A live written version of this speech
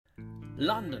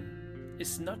London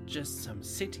is not just some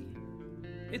city.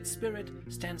 Its spirit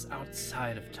stands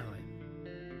outside of time.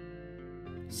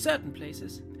 Certain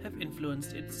places have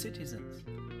influenced its citizens.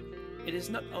 It is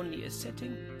not only a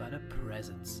setting, but a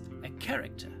presence, a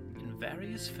character in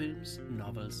various films,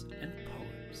 novels, and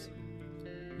poems.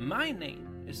 My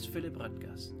name is Philip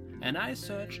Röttgers, and I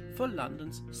search for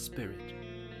London's spirit.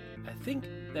 I think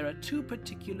there are two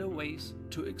particular ways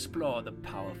to explore the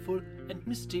powerful and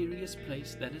mysterious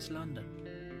place that is London: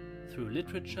 through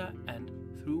literature and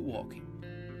through walking.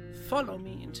 Follow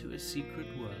me into a secret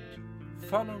world.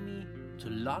 Follow me to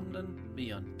London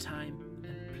beyond time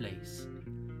and place.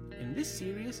 In this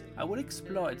series, I will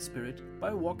explore its spirit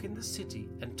by walking the city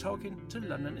and talking to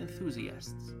London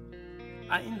enthusiasts.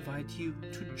 I invite you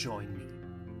to join me.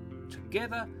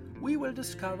 Together, we will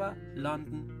discover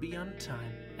London beyond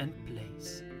time and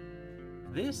place.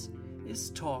 This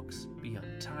is Talks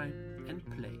Beyond Time and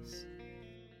Place.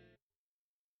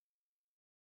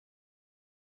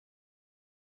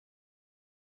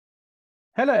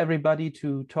 Hello everybody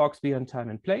to Talks Beyond Time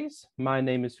and Place. My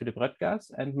name is Philip Röttgers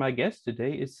and my guest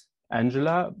today is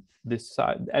Angela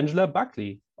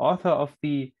Buckley, author of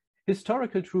the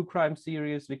historical true crime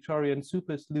series Victorian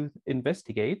Super Sleuth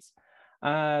Investigates.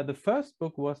 The first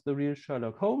book was The Real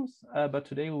Sherlock Holmes, but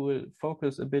today we will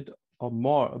focus a bit or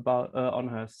more about on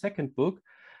her second book,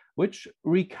 which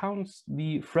recounts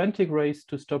the frantic race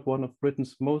to stop one of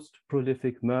Britain's most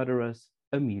prolific murderers,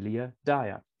 Amelia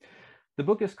Dyer. The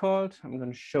book is called, I'm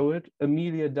going to show it,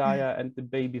 Amelia Dyer and the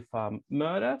Baby Farm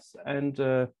Murders, and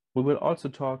we will also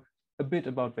talk a bit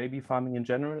about baby farming in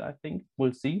general, I think.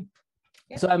 We'll see.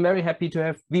 Yep. So I'm very happy to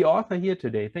have the author here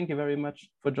today. Thank you very much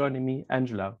for joining me,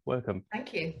 Angela. Welcome.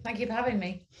 Thank you. Thank you for having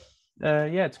me.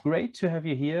 Yeah, it's great to have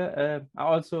you here. I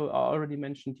already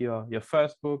mentioned your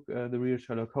first book, The Real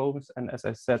Sherlock Holmes, and as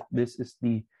I said, this is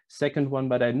the second one,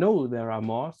 but I know there are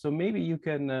more. So maybe you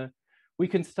can we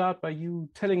can start by you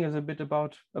telling us a bit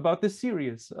about this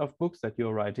series of books that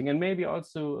you're writing, and maybe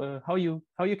also how you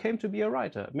came to be a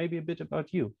writer. Maybe a bit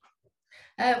about you.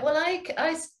 Well,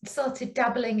 I started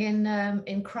dabbling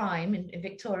in crime, in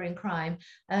Victorian crime,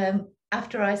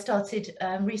 after I started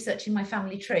researching my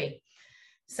family tree.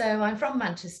 So I'm from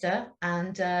Manchester,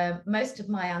 and most of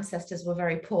my ancestors were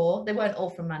very poor. They weren't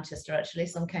all from Manchester, actually.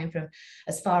 Some came from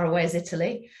as far away as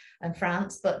Italy and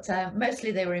France, but mostly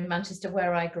they were in Manchester,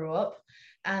 where I grew up.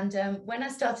 And when I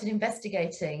started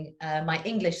investigating my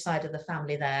English side of the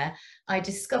family there, I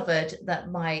discovered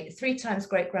that my 3 times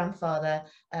great-grandfather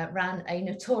ran a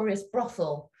notorious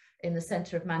brothel in the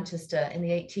centre of Manchester in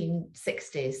the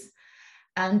 1860s.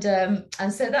 And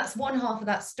so that's one half of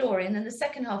that story. And then the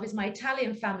second half is my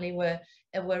Italian family were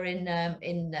in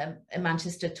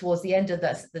Manchester towards the end of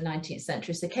the 19th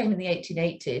century. So they came in the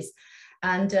 1880s.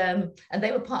 And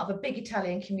they were part of a big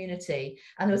Italian community.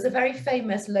 And there was a very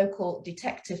famous local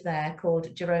detective there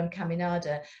called Jerome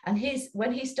Caminada. And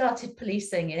when he started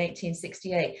policing in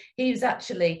 1868, he was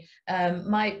actually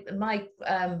my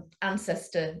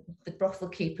ancestor, the brothel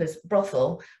keeper's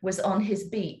brothel, was on his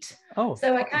beat. Oh.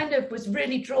 So I kind of was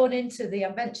really drawn into the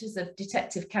adventures of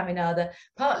Detective Caminada,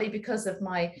 partly because of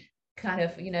my kind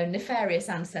of, nefarious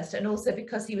ancestor, and also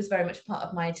because he was very much part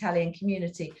of my Italian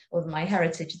community or my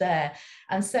heritage there.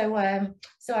 And so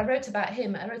I wrote about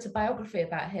him. I wrote a biography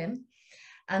about him.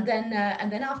 And then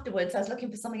afterwards, I was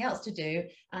looking for something else to do,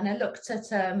 and I looked at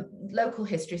local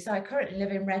history. So I currently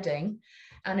live in Reading,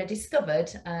 and I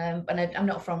discovered, and I'm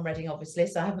not from Reading, obviously,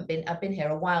 so I've been here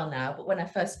a while now. But when I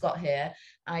first got here,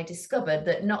 I discovered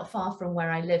that not far from where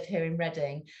I live here in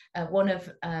Reading, one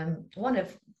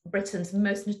of Britain's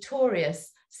most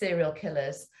notorious serial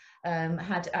killers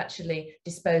had actually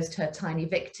disposed her tiny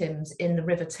victims in the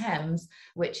River Thames,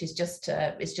 which is just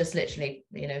it's just literally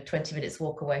 20 minutes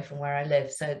walk away from where I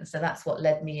live. So that's what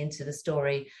led me into the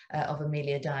story of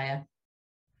Amelia Dyer.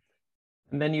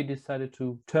 And then you decided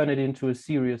to turn it into a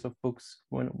series of books.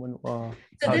 So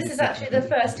this is actually the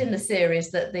first in the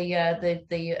series, that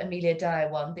the Amelia Dyer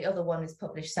one. The other one is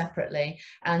published separately,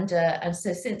 and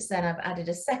so since then I've added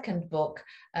a second book,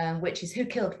 which is Who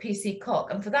Killed PC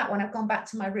Cock. And for that one, I've gone back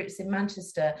to my roots in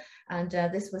Manchester, and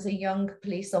this was a young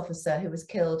police officer who was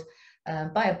killed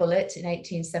by a bullet in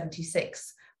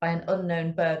 1876. By an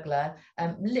unknown burglar,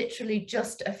 literally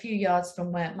just a few yards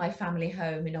from my family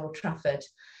home in Old Trafford.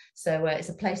 So it's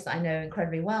a place that I know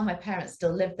incredibly well. My parents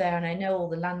still live there, and I know all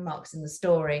the landmarks in the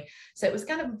story. So it was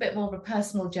kind of a bit more of a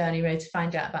personal journey, really, to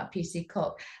find out about PC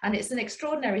Cock. And it's an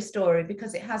extraordinary story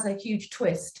because it has a huge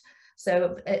twist.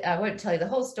 So I won't tell you the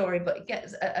whole story, but it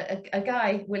gets a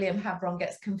guy, William Havron,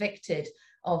 gets convicted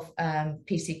of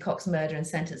PC Cock's murder and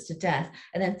sentenced to death.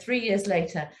 And then 3 years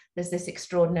later, there's this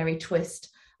extraordinary twist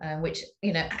which,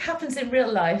 you know, happens in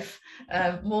real life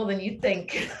more than you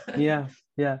think. Yeah,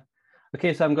 yeah.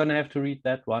 Okay, so I'm gonna have to read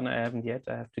that one. I haven't yet,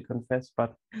 I have to confess,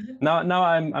 but now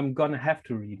I'm gonna have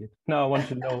to read it. Now I want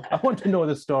to know. I want to know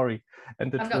the story and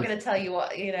the I'm twist. not going to tell you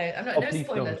what, you know, I'm not, Oh, no please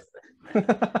spoilers.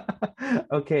 don't.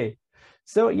 Okay,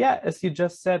 so yeah, as you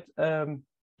just said,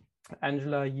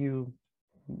 Angela, you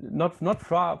not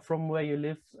far from where you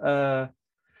live,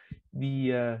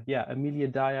 yeah, Amelia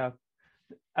Dyer.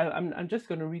 I'm just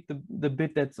going to read the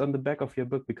bit that's on the back of your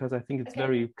book, because I think it's Okay.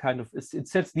 very kind of, it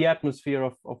sets the atmosphere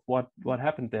of what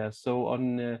happened there. So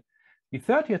on the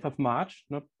 30th of March,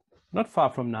 not far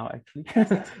from now actually,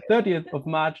 30th of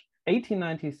March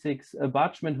 1896, a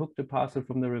bargeman hooked a parcel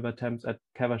from the River Thames at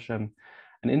Caversham,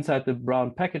 and inside the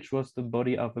brown package was the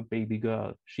body of a baby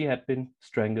girl. She had been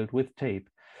strangled with tape.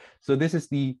 So this is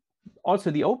also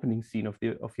the opening scene of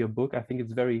your book. I think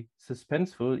it's very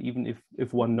suspenseful, even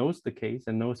if one knows the case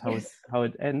and knows how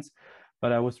it ends.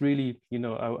 But I was really, you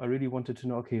know, I really wanted to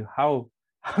know, okay, how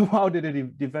did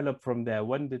it develop from there?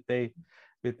 When did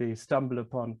they stumble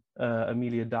upon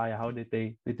Amelia Dyer? How did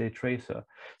they trace her?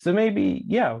 So maybe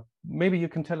you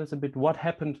can tell us a bit what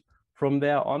happened from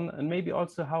there on, and maybe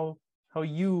also how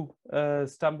you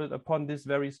stumbled upon this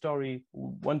very story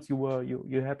once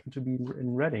you happened to be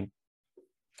in Reading.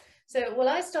 So, well,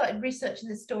 I started researching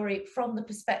this story from the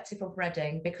perspective of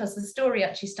Reading, because the story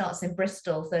actually starts in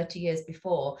Bristol 30 years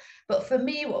before. But for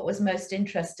me, what was most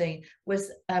interesting was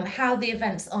how the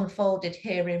events unfolded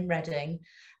here in Reading,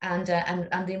 and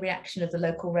the reaction of the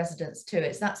local residents to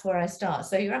it. So that's where I start.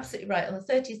 So you're absolutely right. On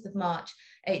the 30th of March,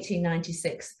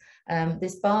 1896,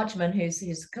 this bargeman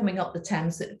who's coming up the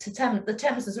Thames. The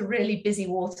Thames was a really busy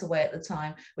waterway at the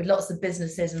time, with lots of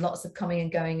businesses and lots of coming and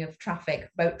going of traffic,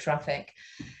 boat traffic.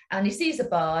 And he sees a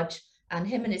barge, and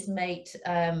him and his mate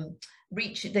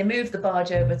they move the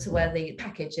barge over to where the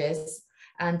package is,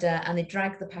 and they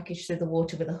drag the package through the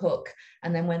water with a hook.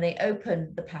 And then when they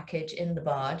open the package in the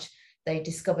barge, they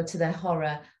discover to their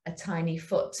horror a tiny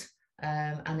foot,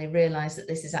 and they realize that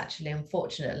this is actually,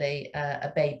 unfortunately,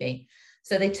 a baby.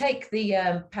 So they take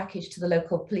the package to the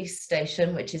local police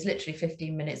station, which is literally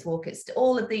 15 minutes walk. It's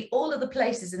all of the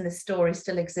places in this story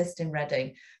still exist in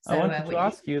Reading. So I wanted to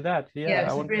ask you that.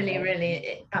 Yeah, it was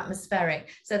really atmospheric.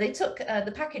 So they took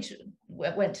the package,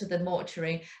 went to the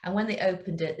mortuary, and when they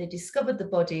opened it, they discovered the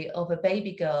body of a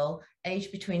baby girl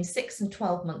aged between 6 and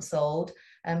 12 months old.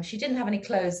 She didn't have any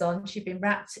clothes on. She'd been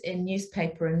wrapped in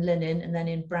newspaper and linen, and then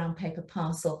in brown paper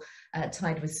parcel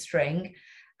tied with string.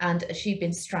 And she'd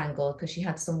been strangled because she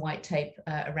had some white tape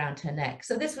around her neck.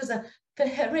 So this was a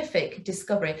horrific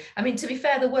discovery. I mean, to be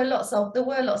fair, there were lots of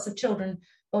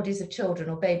bodies of children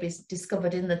or babies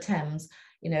discovered in the Thames,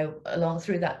 you know, along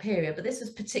through that period. But this was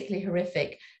particularly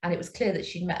horrific, and it was clear that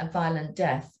she'd met a violent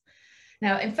death.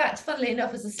 Now, in fact, funnily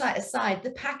enough, as a slight aside, the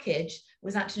package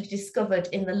was actually discovered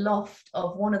in the loft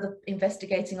of one of the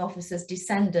investigating officer's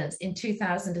descendants in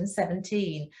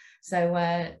 2017.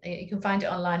 So you can find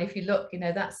it online if you look. You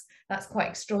know, that's quite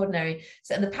extraordinary.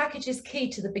 So, and the package is key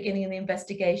to the beginning of the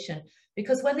investigation,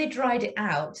 because when they dried it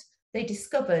out, they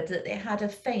discovered that it had a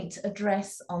faint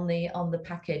address on the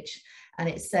package, and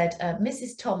it said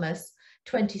Mrs. Thomas,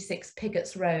 26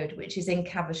 Pigots Road, which is in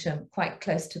Caversham, quite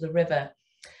close to the river.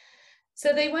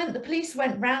 So the police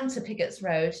went round to Pigots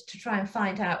Road to try and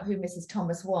find out who Mrs.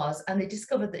 Thomas was, and they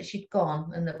discovered that she'd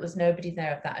gone and there was nobody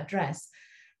there of that address.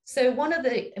 So one of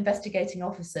the investigating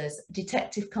officers,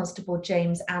 Detective Constable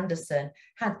James Anderson,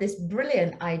 had this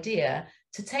brilliant idea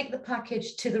to take the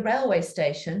package to the railway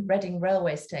station, Reading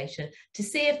railway station, to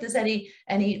see if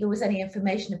there was any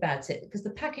information about it, because the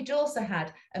package also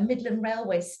had a Midland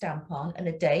Railway stamp on and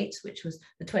a date, which was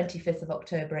the 25th of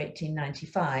October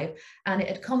 1895, and it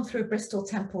had come through Bristol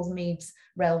Temple Meads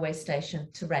railway station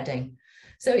to Reading.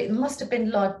 So it must have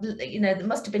been logged, you know, it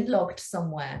must have been logged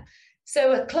somewhere.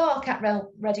 So a clerk at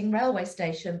Reading railway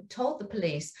station told the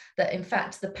police that, in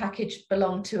fact, the package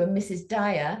belonged to a Mrs.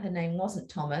 Dyer, her name wasn't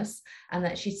Thomas, and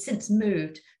that she'd since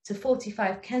moved to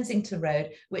 45 Kensington Road,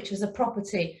 which was a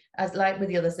property, as like with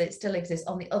the others, it still exists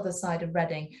on the other side of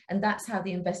Reading. And that's how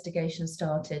the investigation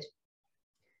started.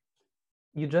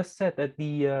 You just said that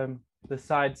the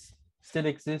sites still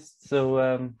exist.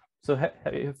 So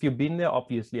have you been there?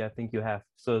 Obviously, I think you have.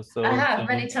 So I have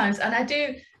many times, and I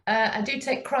do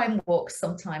take crime walks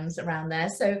sometimes around there.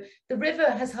 So the river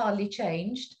has hardly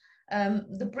changed.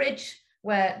 The bridge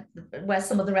where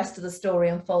some of the rest of the story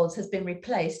unfolds has been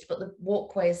replaced, but the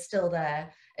walkway is still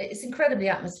there. It's incredibly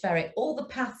atmospheric. All the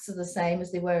paths are the same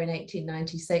as they were in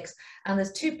 1896, and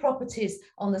there's two properties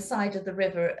on the side of the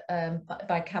river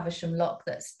by Caversham Lock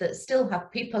that still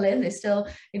have people in. There's still,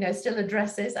 you know, still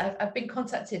addresses. I've been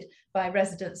contacted by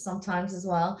residents sometimes as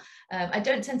well. I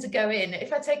don't tend to go in.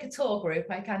 If I take a tour group,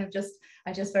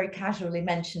 I just very casually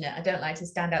mention it. I don't like to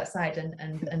stand outside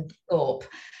and gawp.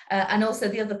 And also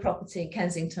the other property,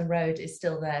 Kensington Road, is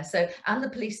still there. So, and the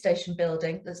police station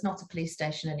building, that's not a police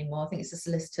station anymore. I think it's a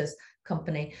solicitor's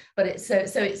company, but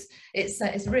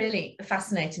it's really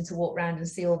fascinating to walk around and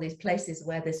see all these places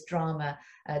where this drama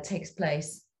takes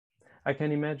place. I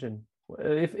can imagine.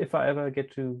 If I ever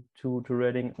get to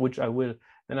Reading, which I will,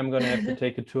 then I'm gonna have to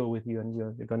take a tour with you, and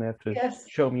you're gonna have to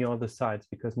show me all the sites,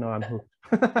 because now I'm hooked.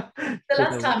 The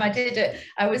last time I did it,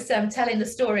 I was telling the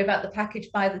story about the package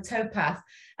by the towpath,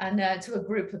 and to a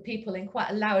group of people in quite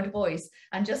a loud voice,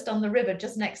 and just on the river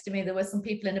just next to me there were some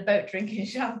people in a boat drinking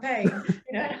champagne.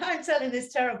 You know, I'm telling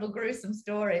this terrible gruesome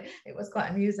story. It was quite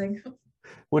amusing.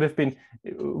 Would have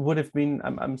been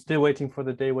I'm still waiting for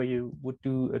the day where you would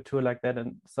do a tour like that,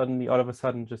 and suddenly all of a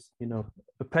sudden just, you know,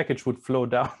 a package would flow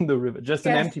down the river, just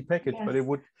an empty package, but it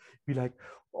would be like,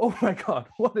 oh my God,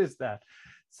 what is that?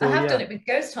 So, I have done it with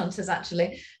ghost hunters,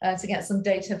 actually, to get some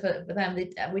data for them.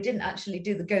 We didn't actually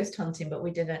do the ghost hunting, but we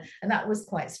did it, and that was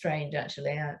quite strange,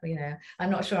 actually. You know, I'm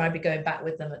not sure I'd be going back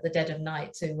with them at the dead of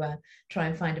night to try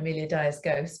and find Amelia Dyer's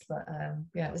ghost, but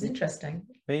yeah, it was interesting.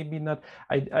 Maybe not.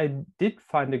 I did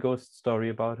find a ghost story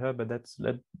about her, but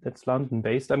that's London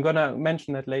based. I'm gonna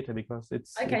mention that later, because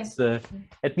it's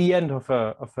at the end of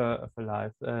her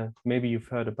life. Maybe you've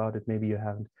heard about it, maybe you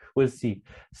haven't. We'll see.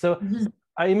 So.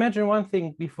 I imagine one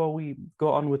thing before we go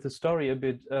on with the story a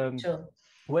bit. Sure.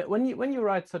 When you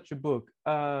write such a book,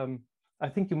 I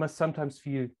think you must sometimes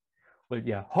feel, well,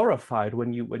 yeah, horrified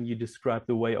when you describe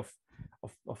the way of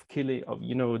killing, of,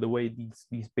 you know, the way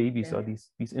these babies or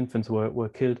these infants were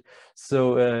killed.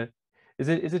 So is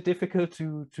it difficult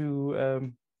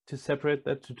to separate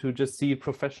that, to just see it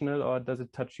professional, or does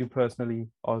it touch you personally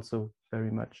also very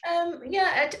much?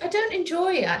 Yeah, I don't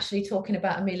enjoy actually talking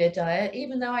about Amelia Dyer,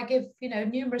 even though I give, you know,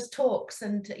 numerous talks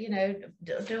and, you know,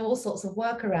 do all sorts of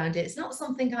work around it. It's not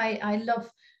something I love.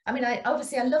 I mean, I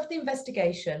love the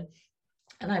investigation,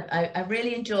 and I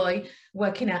really enjoy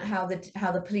working out how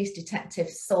the police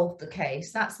detectives solved the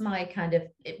case. That's my kind of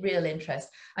real interest.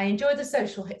 I enjoy the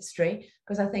social history,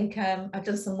 because I think I've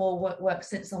done some more work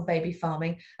since on baby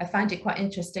farming. I find it quite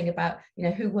interesting about, you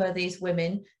know, who were these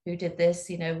women who did this,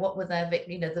 you know, what were their,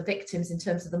 you know, the victims in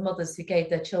terms of the mothers who gave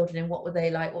their children, and what were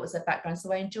they like, what was their background.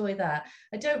 So I enjoy that.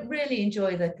 I don't really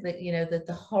enjoy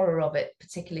the horror of it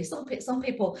particularly. Some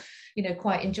people, you know,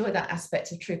 quite enjoy that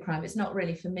aspect of true crime. It's not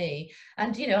really for me.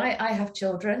 And, you know, I have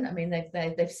children. I mean,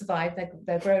 they've survived,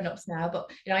 they're grown-ups now,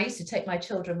 but, you know, I used to take my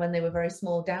children when they were very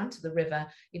small down to the river,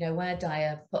 you know, where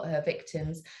Dyer put her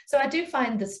victims. So I do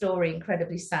find the story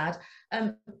incredibly sad,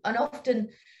 and often,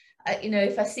 you know,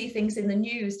 if I see things in the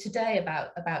news today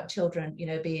about children, you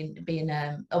know, being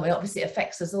I mean, obviously it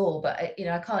affects us all, but, you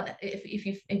know, I can't, if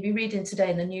you read in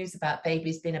today in the news about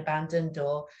babies being abandoned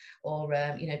or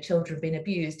you know, children being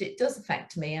abused, it does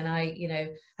affect me, and I, you know,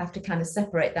 have to kind of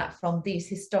separate that from these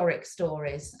historic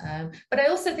stories. But I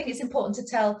also think it's important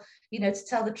to tell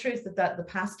the truth about the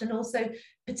past, and also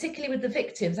particularly with the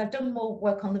victims. I've done more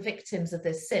work on the victims of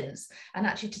this since, and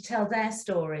actually to tell their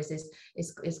stories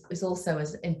is also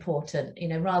as important, you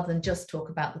know, rather than just talk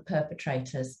about the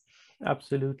perpetrators.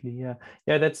 Absolutely, yeah.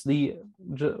 That's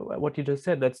what you just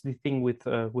said. That's the thing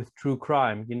with true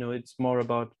crime. You know, it's more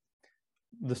about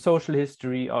the social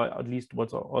history, or at least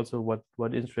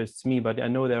what interests me. But I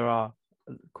know there are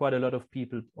quite a lot of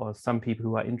people, or some people,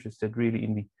 who are interested really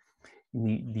in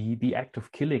the act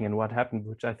of killing and what happened,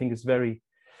 which I think is very,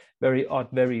 very odd,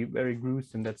 very, very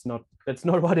gruesome. That's not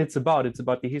what it's about. It's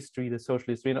about the history, the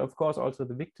social history, and of course also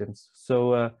the victims.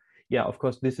 So yeah, of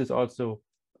course this is also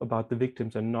about the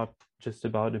victims and not just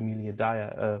about Amelia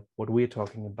Dyer, what we're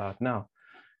talking about now.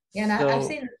 Yeah, and I've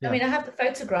seen. Yeah. I mean, I have the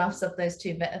photographs of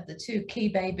the two key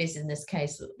babies in this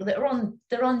case. They're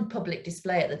on public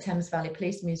display at the Thames Valley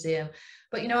Police Museum.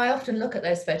 But, you know, I often look at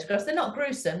those photographs. They're not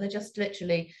gruesome. They're just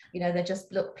literally, you know, they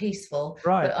just look peaceful.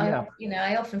 Right. But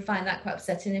I often find that quite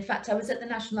upsetting. In fact, I was at the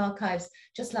National Archives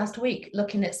just last week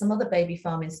looking at some other baby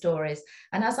farming stories.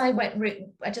 And as I went,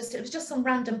 it was just some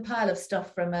random pile of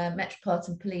stuff from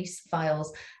Metropolitan Police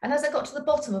files. And as I got to the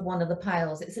bottom of one of the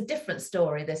piles, it's a different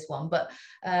story, this one, but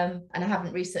and I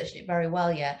haven't researched it very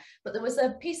well yet. But there was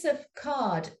a piece of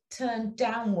card turned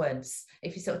downwards.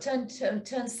 If you sort of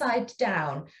turn side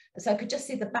down, so I could just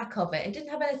see the back of it. It didn't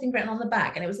have anything written on the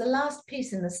back, and it was the last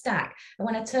piece in the stack. And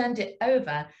when I turned it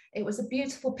over, it was a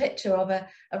beautiful picture of a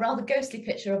rather ghostly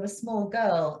picture of a small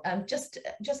girl, just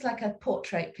like a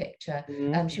portrait picture.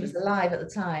 She was alive at the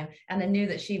time, and I knew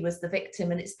that she was the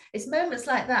victim. And it's moments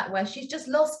like that where she's just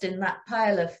lost in that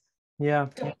pile of Yeah.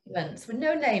 documents with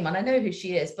no name on. I know who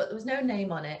she is, but there was no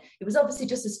name on it. It was obviously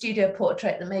just a studio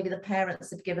portrait that maybe the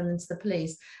parents had given to the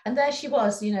police. And there she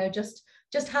was, you know, just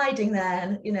hiding there,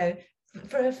 and, you know,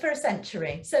 for a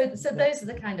century. So those are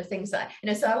the kind of things that, you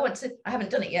know, so I haven't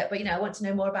done it yet, but, you know, I want to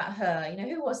know more about her. You know,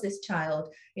 who was this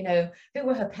child? You know, who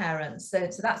were her parents? So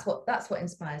that's what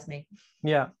inspires me.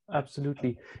 Yeah,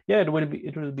 absolutely. Yeah, it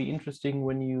will be interesting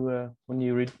when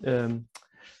you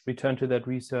return to that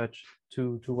research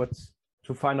to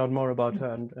find out more about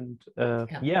her and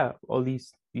yeah, all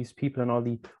these people and all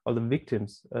the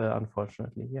victims,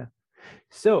 unfortunately. Yeah.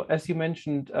 So as you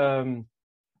mentioned,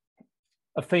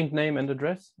 a faint name and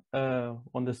address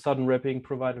on the sudden wrapping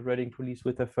provided Reading police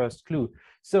with their first clue.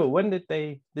 So when did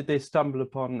they stumble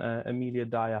upon Amelia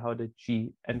Dyer? How did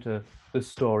she enter the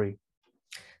story?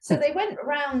 So they went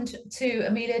round to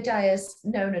Amelia Dyer's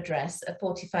known address at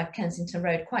 45 Kensington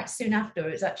Road quite soon after.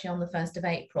 It was actually on the 1st of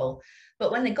April.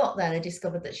 But when they got there, they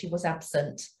discovered that she was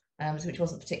absent, which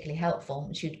wasn't particularly helpful.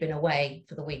 She'd been away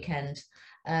for the weekend.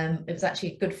 It was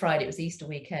actually Good Friday, it was Easter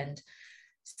weekend.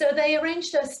 So they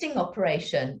arranged a sting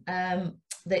operation.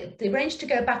 They arranged to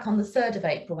go back on the 3rd of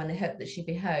April when they hoped that she'd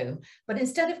be home. But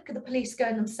instead of the police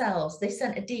going themselves, they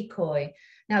sent a decoy.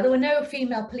 Now, there were no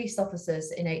female police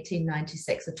officers in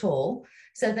 1896 at all.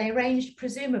 So they arranged,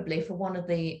 presumably, for one of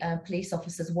the police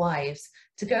officers' wives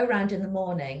to go around in the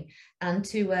morning and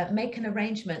to make an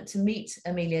arrangement to meet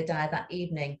Amelia Dyer that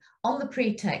evening on the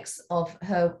pretext of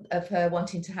her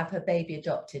wanting to have her baby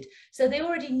adopted. So they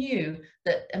already knew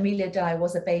that Amelia Dyer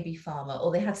was a baby farmer,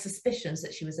 or they had suspicions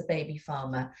that she was a baby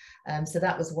farmer. So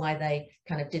that was why they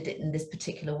kind of did it in this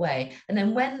particular way. And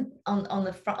then when on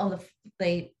the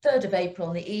 3rd of April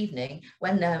in the evening,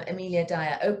 when Amelia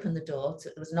Dyer opened the door,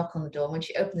 there was a knock on the door. When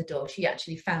she opened the door, she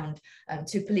actually found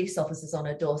 2 police officers on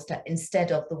her doorstep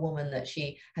instead of the woman that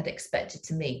she had expected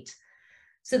to meet.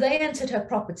 So they entered her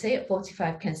property at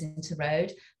 45 Kensington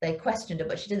Road. They questioned her,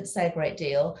 but she didn't say a great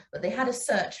deal. But they had a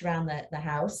search around the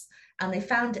house, and they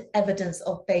found evidence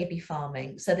of baby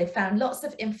farming. So they found lots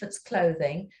of infants'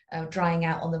 clothing drying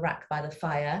out on the rack by the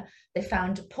fire. They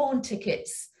found pawn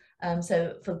tickets,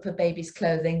 so for babies'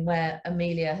 clothing, where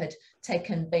Amelia had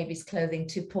taken babies' clothing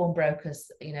to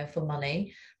pawnbrokers, you know, for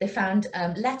money. They found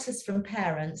letters from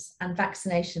parents and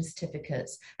vaccination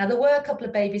certificates. Now, there were a couple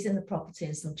of babies in the property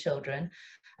and some children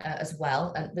as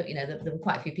well. And, you know, there were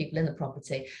quite a few people in the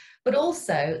property. But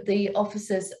also the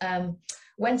officers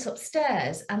went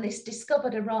upstairs and they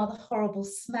discovered a rather horrible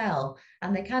smell.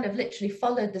 And they kind of literally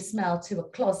followed the smell to a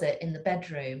closet in the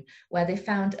bedroom where they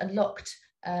found a locked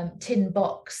tin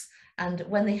box. And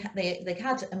when they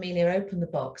had Amelia open the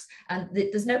box, and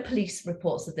there's no police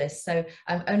reports of this, so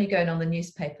I'm only going on the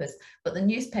newspapers, but the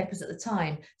newspapers at the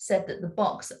time said that the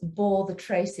box bore the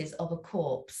traces of a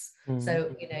corpse.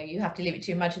 So, you know, you have to leave it to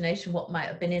your imagination what might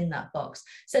have been in that box.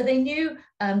 So they knew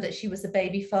that she was a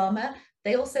baby farmer.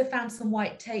 They also found some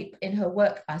white tape in her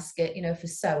work basket, you know, for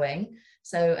sewing.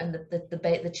 So, and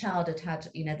the child had,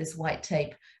 you know, this white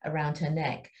tape around her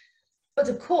neck. But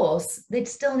of course, they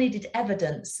still needed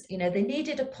evidence. You know, they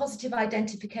needed a positive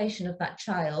identification of that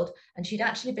child. And she'd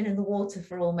actually been in the water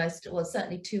for almost, well,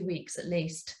 certainly 2 weeks at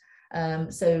least.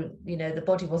 So, you know, the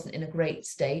body wasn't in a great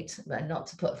state, not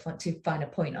to put too fine a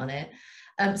point on it.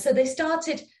 So they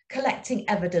started collecting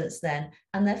evidence then.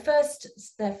 And their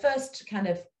first kind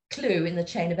of clue in the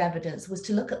chain of evidence was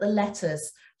to look at the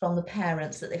letters from the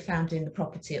parents that they found in the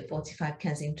property at 45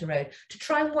 Kensington Road to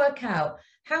try and work out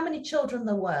how many children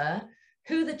there were,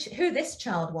 who this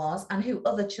child was, and who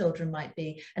other children might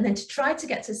be, and then to try to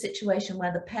get to a situation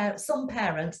where some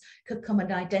parents could come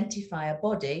and identify a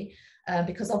body,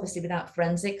 because obviously without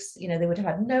forensics, you know, they would have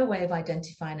had no way of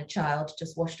identifying a child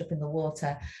just washed up in the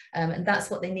water, and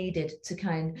that's what they needed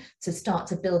to start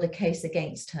to build a case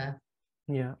against her.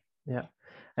 Yeah, yeah,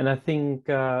 and I think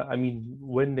I mean,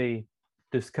 when they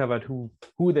discovered who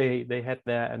they had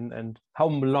there and how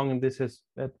long this has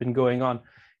been going on,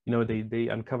 you know, they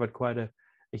uncovered quite a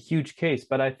huge case.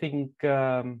 But I think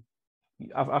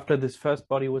after this first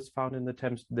body was found in the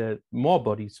Thames, more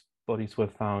bodies were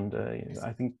found.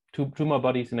 I think two more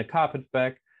bodies in a carpet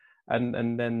bag,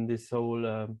 and then this whole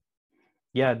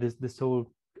this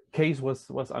whole case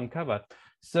was uncovered.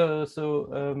 So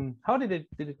how did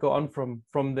it go on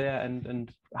from there,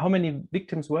 and how many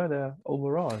victims were there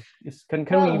overall? Can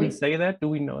we even say that? Do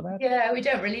we know that? Yeah, we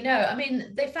don't really know. I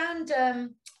mean, they found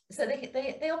so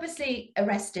they obviously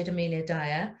arrested Amelia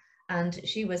Dyer, and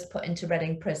she was put into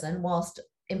Reading prison whilst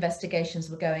investigations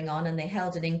were going on, and they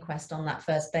held an inquest on that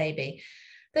first baby.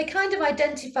 They kind of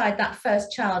identified that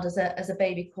first child as a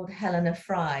baby called Helena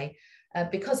Fry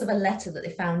because of a letter that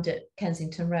they found at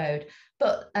Kensington Road.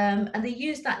 and they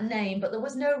used that name, but there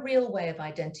was no real way of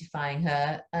identifying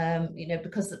her, you know,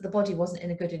 because the body wasn't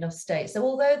in a good enough state. So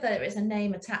although there is a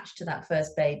name attached to that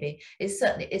first baby,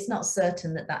 it's not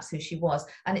certain that that's who she was,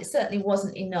 and it certainly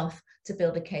wasn't enough to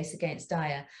build a case against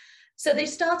Dyer. So they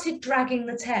started dragging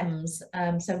the Thames,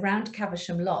 so round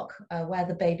Caversham Lock, where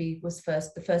the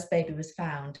first baby was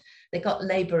found. They got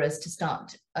labourers to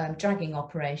start dragging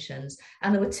operations,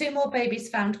 and there were 2 more babies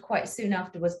found quite soon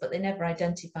afterwards, but they never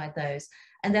identified those.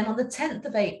 And then on the 10th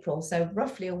of April, so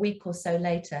roughly a week or so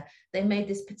later, they made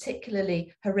this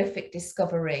particularly horrific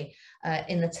discovery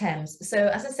in the Thames. So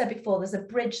as I said before, there's a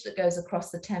bridge that goes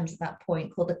across the Thames at that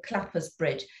point called the Clappers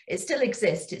Bridge. It still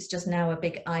exists, it's just now a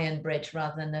big iron bridge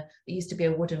rather than it used to be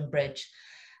a wooden bridge.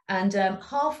 And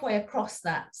halfway across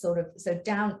that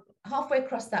halfway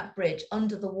across that bridge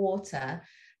under the water,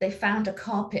 they found a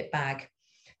carpet bag.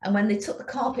 And when they took the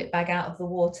carpet bag out of the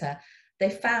water, they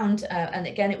found, and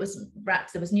again, it was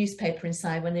wrapped, there was newspaper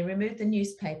inside. When they removed the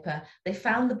newspaper, they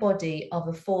found the body of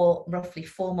a roughly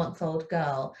 4-month-old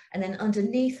girl. And then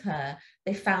underneath her,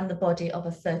 they found the body of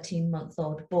a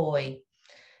 13-month-old boy.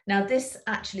 Now, this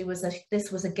actually was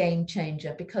a game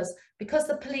changer because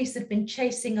the police had been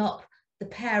chasing up the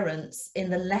parents in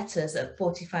the letters at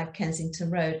 45 Kensington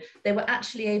Road. They were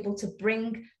actually able to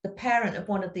bring the parent of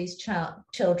one of these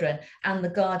children and the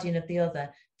guardian of the other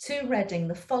to Reading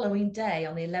the following day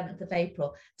on the 11th of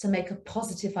April to make a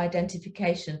positive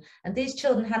identification. And these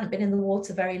children hadn't been in the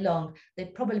water very long.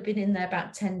 They'd probably been in there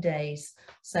about 10 days.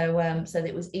 So that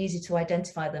it was easy to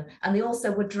identify them. And they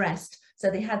also were dressed. So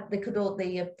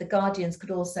the guardians could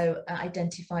also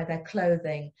identify their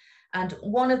clothing. And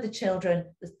one of the children,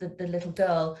 the little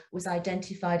girl, was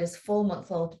identified as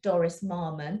 4-month-old Doris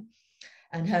Marmon,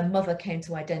 and her mother came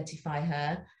to identify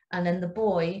her. And then the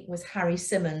boy was Harry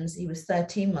Simmons. He was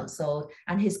 13 months old,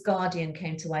 and his guardian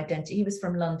came to identify. He was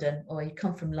from London, or he'd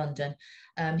come from London.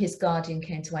 His guardian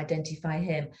came to identify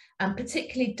him, and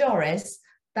particularly Doris.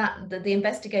 The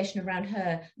investigation around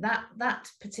her, that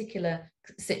particular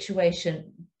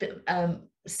situation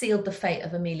sealed the fate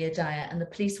of Amelia Dyer, and the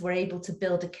police were able to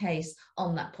build a case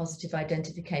on that positive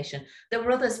identification. There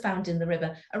were others found in the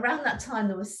river. Around that time,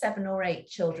 there were 7 or 8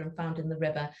 children found in the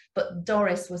river, but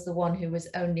Doris was the one who was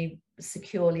only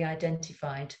securely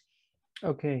identified.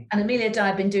 Okay. And Amelia Dyer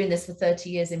had been doing this for 30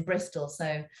 years in Bristol.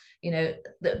 So, you know,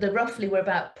 the roughly were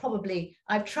about probably,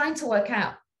 I'm trying to work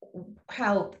out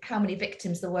how many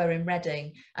victims there were in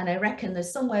Reading, and I reckon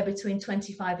there's somewhere between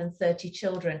 25 and 30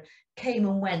 children came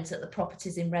and went at the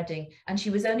properties in Reading, and she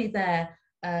was only there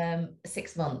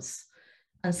 6 months.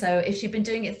 And so if she'd been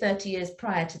doing it 30 years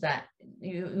prior to that,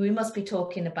 we must be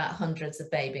talking about hundreds of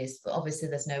babies, but obviously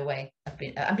there's no way.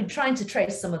 I've been trying to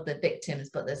trace some of the victims,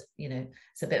 but there's, you know,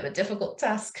 it's a bit of a difficult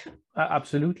task.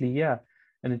 Absolutely, yeah.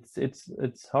 And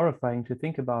it's horrifying to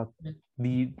think about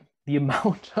the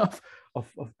amount of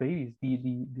babies,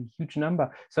 the huge number.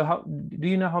 So how do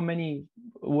you know how many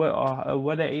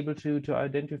were they able to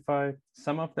identify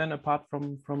some of them apart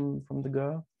from the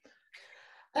girl?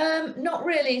 Not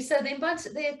really. So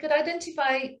they could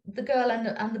identify the girl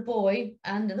and the boy,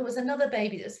 and there was another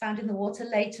baby that was found in the water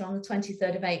later on the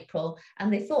 23rd of April,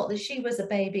 and they thought that she was a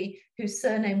baby whose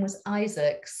surname was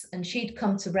Isaacs, and she'd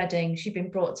come to Reading. She'd been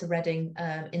brought to Reading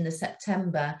in the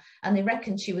September, and they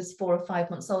reckoned she was 4 or 5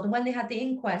 months old. And when they had the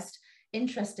inquest,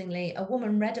 interestingly, a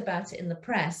woman read about it in the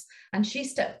press, and she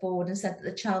stepped forward and said that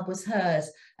the child was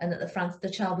hers, and that the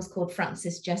child was called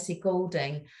Frances Jessie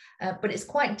Goulding. But it's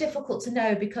quite difficult to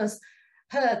know because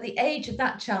the age of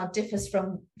that child differs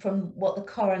from what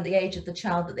the age of the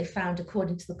child that they found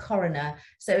according to the coroner.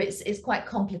 So it's quite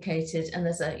complicated, and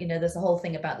there's a whole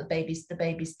thing about the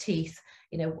baby's teeth.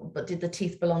 You know, but did the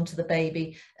teeth belong to the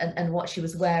baby, and what she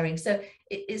was wearing? So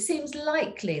it seems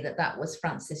likely that was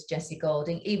Frances Jessie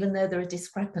Goulding, even though there are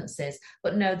discrepancies.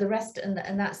 But no, the rest,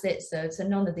 and that's it. So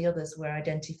none of the others were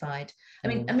identified. I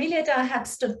mean, Amelia Dyer had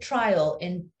stood trial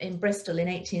in Bristol in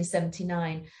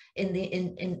 1879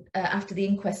 after the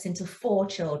inquest into 4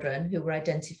 children who were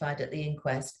identified at the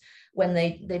inquest, when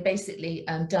they basically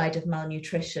died of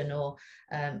malnutrition or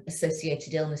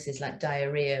associated illnesses like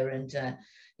diarrhea and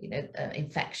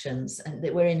infections, and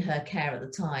that were in her care at the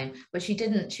time. But she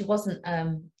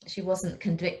wasn't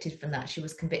convicted from that. She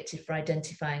was convicted for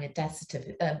identifying a death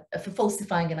certificate, for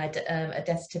falsifying a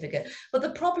death certificate. But the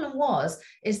problem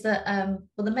is that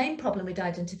the main problem with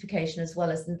identification, as well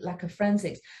as the lack of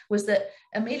forensics, was that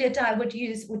Amelia Dyer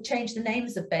would change the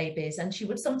names of babies, and she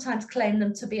would sometimes claim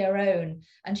them to be her own,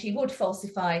 and she would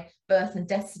falsify birth and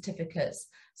death certificates.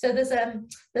 So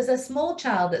there's a small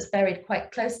child that's buried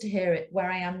quite close to here, where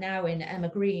I am now in Emma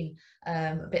Green,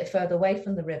 a bit further away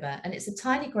from the river. And it's a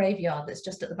tiny graveyard that's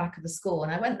just at the back of the school.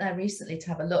 And I went there recently to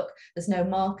have a look. There's no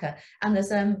marker. And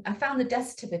there's I found the death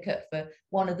certificate for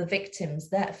one of the victims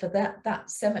there for that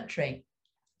cemetery.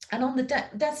 And on the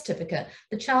death certificate,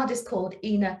 the child is called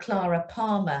Ina Clara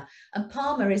Palmer. And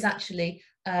Palmer is actually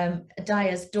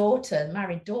Dyer's daughter,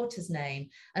 married daughter's name.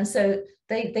 And so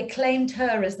they claimed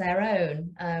her as their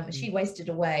own. She wasted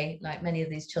away, like many of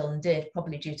these children did,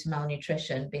 probably due to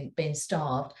malnutrition, being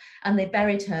starved. And they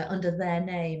buried her under their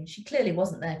name. She clearly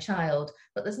wasn't their child,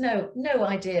 but there's no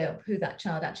idea who that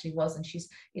child actually was. And she's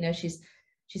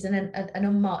in an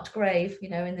unmarked grave,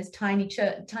 in this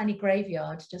tiny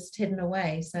graveyard, just hidden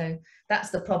away. So that's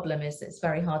the problem. Is it's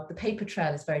very hard. The paper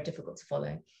trail is very difficult to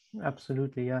follow.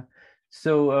 Absolutely, yeah.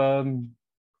 So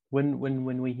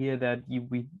when we hear that,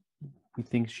 we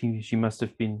think she must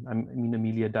have been. I mean,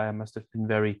 Amelia Dyer must have been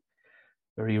very,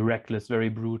 very reckless, very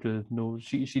brutal. No,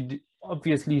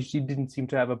 obviously she didn't seem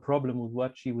to have a problem with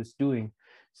what she was doing.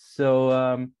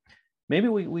 So maybe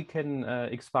we can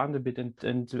expand a bit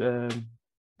and.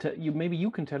 Maybe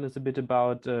you can tell us a bit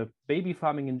about baby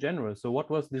farming in general. So what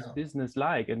was this business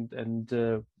like, and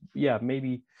yeah,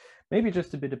 maybe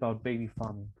just a bit about baby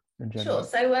farming in general. Sure.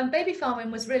 So baby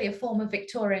farming was really a form of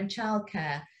Victorian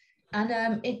childcare,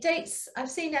 and it dates.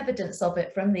 I've seen evidence of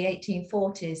it from the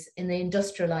 1840s in the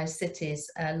industrialized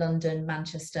cities, London,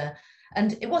 Manchester.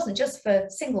 And it wasn't just for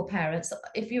single parents.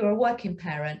 If you were a working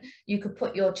parent, you could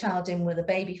put your child in with a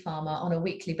baby farmer on a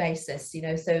weekly basis.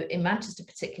 So in Manchester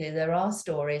particularly, there are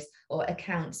stories or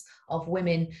accounts of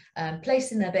women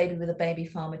placing their baby with a baby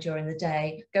farmer during the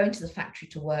day, going to the factory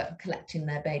to work, and collecting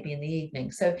their baby in the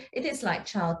evening. So it is like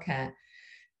childcare.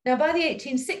 Now, by the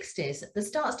 1860s, there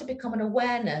starts to become an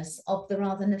awareness of the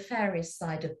rather nefarious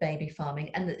side of baby farming.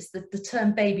 And the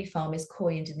term baby farm is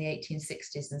coined in the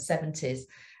 1860s and 70s.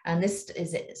 And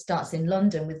it starts in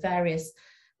London with various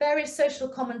social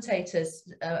commentators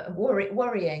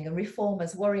worrying, and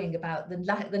reformers worrying about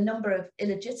the number of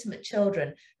illegitimate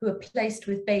children who are placed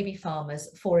with baby farmers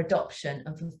for adoption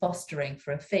and for fostering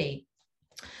for a fee.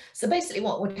 So basically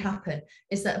what would happen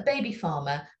is that a baby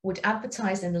farmer would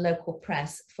advertise in the local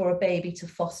press for a baby to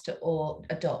foster or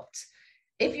adopt.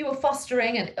 If you were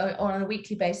fostering on a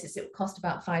weekly basis, it would cost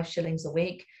about 5 shillings a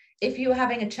week. If you were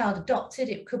having a child adopted,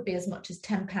 it could be as much as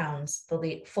 £10 for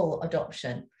the full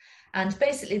adoption. And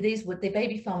basically the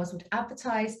baby farmers would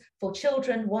advertise for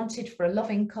children wanted for a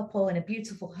loving couple in a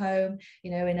beautiful home,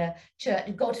 in a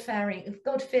church, God-fearing,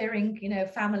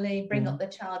 family, bring up their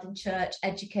child in church,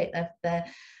 educate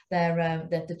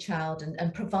the child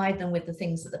and provide them with the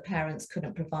things that the parents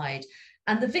couldn't provide.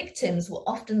 And the victims were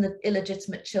often the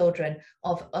illegitimate children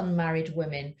of unmarried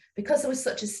women. Because there was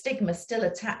such a stigma still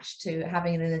attached to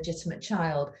having an illegitimate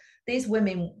child, these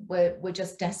women were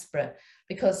just desperate,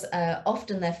 because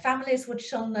often their families would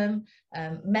shun them.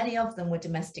 Many of them were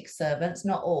domestic servants,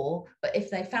 not all, but if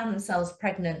they found themselves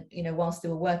pregnant, whilst they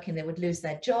were working, they would lose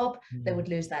their job, they would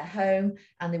lose their home,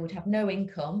 and they would have no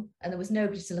income, and there was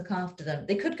nobody to look after them.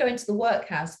 They could go into the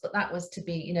workhouse, but that was to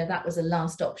be, that was a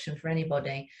last option for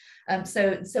anybody.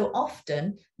 So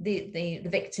often the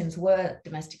victims were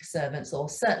domestic servants, or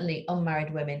certainly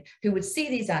unmarried women, who would see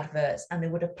these adverts and they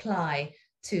would apply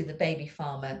to the baby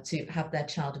farmer to have their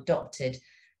child adopted.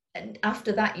 And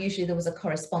after that, usually there was a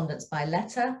correspondence by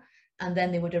letter, and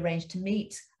then they would arrange to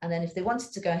meet. And then if they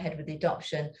wanted to go ahead with the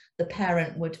adoption, the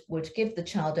parent would give the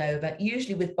child over,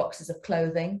 usually with boxes of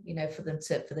clothing, for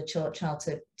the child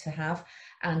to have,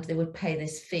 and they would pay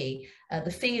this fee. The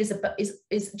fee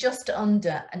is just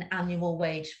under an annual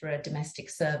wage for a domestic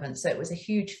servant. So it was a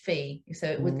huge fee. So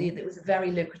it was a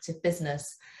very lucrative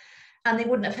business. And they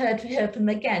wouldn't have heard from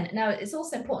them again. Now, it's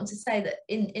also important to say that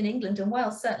in England and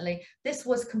Wales, certainly, this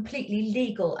was completely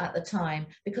legal at the time,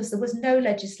 because there was no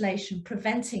legislation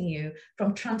preventing you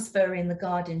from transferring the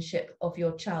guardianship of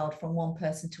your child from one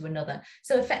person to another.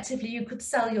 So effectively, you could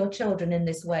sell your children in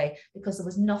this way because there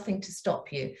was nothing to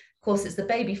stop you. Of course, it's the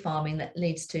baby farming that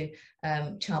leads to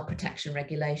child protection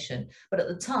regulation. But at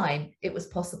the time, it was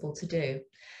possible to do.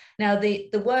 Now,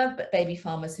 there were baby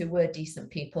farmers who were decent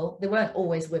people. They weren't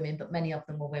always women, but many of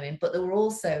them were women. But there were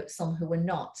also some who were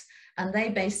not. And they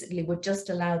basically would just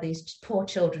allow these poor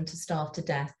children to starve to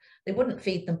death. They wouldn't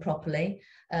feed them properly.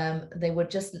 They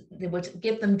would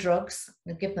give them drugs,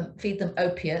 feed them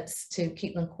opiates to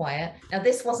keep them quiet. Now,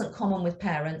 this wasn't common with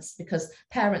parents, because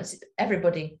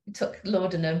everybody took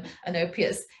laudanum and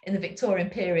opiates in the Victorian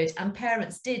period. And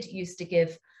parents used to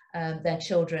give their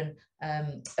children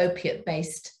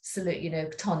opiate-based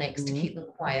tonics to keep them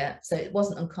quiet. So it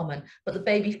wasn't uncommon. But the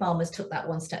baby farmers took that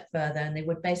one step further, and they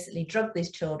would basically drug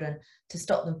these children to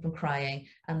stop them from crying,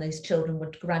 and these children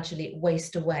would gradually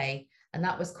waste away. And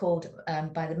that was called,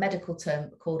 by the medical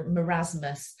term, called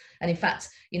marasmus. And in fact,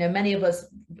 many of us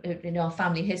in our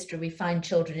family history, we find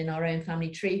children in our own family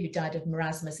tree who died of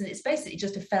marasmus. And it's basically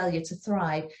just a failure to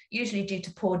thrive, usually due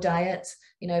to poor diet.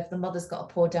 If the mother's got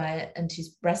a poor diet and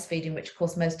she's breastfeeding, which of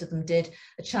course most of them did,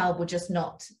 a child would just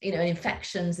not,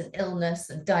 infections and illness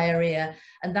and diarrhea.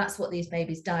 And that's what these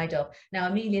babies died of. Now,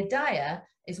 Amelia Dyer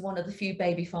is one of the few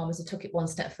baby farmers who took it one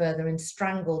step further and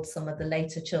strangled some of the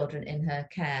later children in her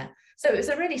care. So it was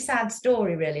a really sad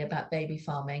story, really, about baby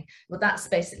farming. Well, that's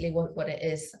basically what it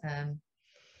is.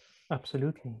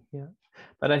 Absolutely, yeah.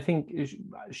 But I think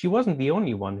she wasn't the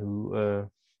only one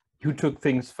who took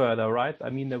things further, right?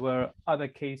 I mean, there were other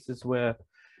cases where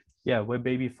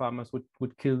baby farmers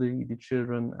would kill the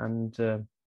children and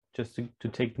just to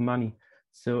take the money.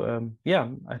 So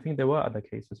I think there were other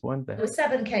cases, weren't there? There were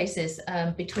 7 cases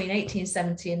between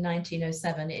 1870 and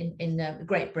 1907 in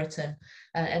Great Britain,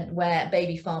 and where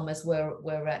baby farmers were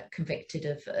convicted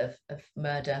of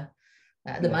murder.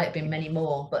 There might have been many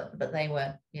more, but they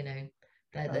were,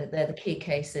 they're the key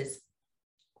cases.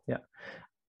 Yeah.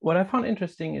 What I found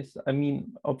interesting is, I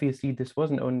mean, obviously this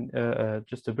wasn't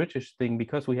just a British thing,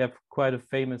 because we have quite a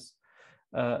famous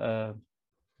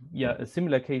a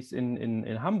similar case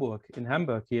in Hamburg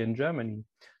here in Germany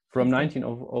from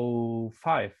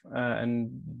 1905,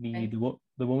 and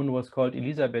the woman was called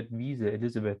Elizabeth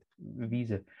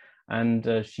Wiese,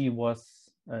 and she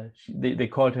was they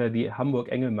called her the Hamburg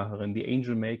Engelmacherin, the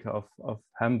angel maker of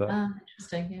Hamburg.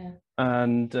 Interesting, yeah.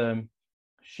 And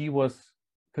she was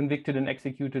convicted and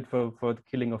executed for the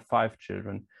killing of 5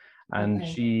 children. And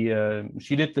she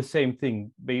did the same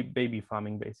thing, baby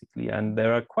farming, basically. And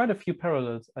there are quite a few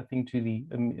parallels, I think, to the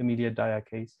Amelia Dyer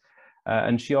case.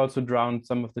 And she also drowned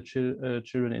some of the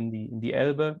children in the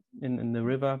Elbe, in the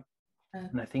river.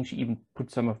 And I think she even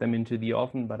put some of them into the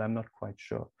oven, but I'm not quite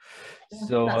sure.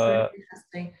 So that's really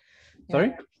interesting. Yeah.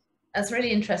 Sorry? That's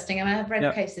really interesting. I mean, I've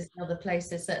read cases in other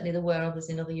places. Certainly there were others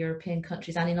in other European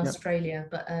countries and in Australia,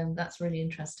 but that's really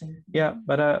interesting. Yeah,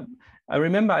 but I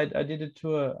remember I did a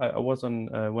tour. I was on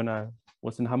when I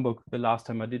was in Hamburg the last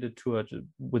time. I did a tour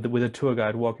with a tour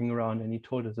guide walking around, and he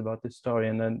told us about this story.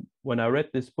 And then when I read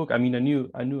this book, I mean, I knew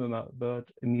about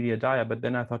Amelia Dyer, but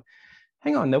then I thought,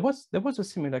 hang on, there was a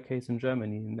similar case in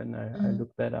Germany, and then I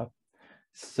looked that up.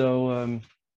 So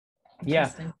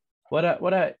what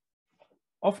I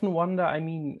often wonder, I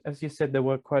mean, as you said, there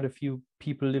were quite a few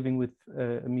people living with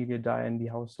Amelia Dyer in the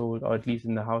household, or at least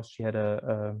in the house. She had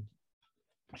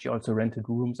she also rented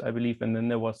rooms, I believe. And then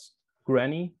there was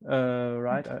Granny,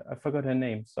 right? I forgot her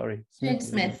name, sorry. Jane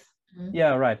Smith.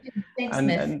 Yeah, right.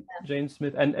 Jane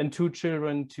Smith, and 2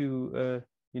 children, two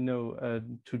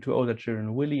older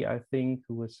children. Willie, I think,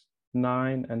 who was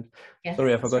 9, and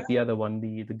sorry, I forgot the other one,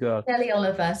 the girl. Nellie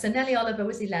Oliver. So Nellie Oliver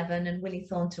was 11 and Willie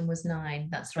Thornton was 9.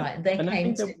 That's right. And they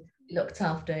came to be looked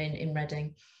after in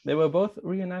Reading. They were both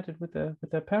reunited with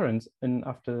their parents, and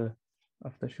after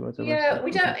she was arrested. Yeah,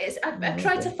 we don't. I've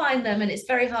tried to find them, and it's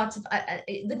very hard to.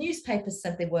 The newspapers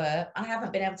said they were. I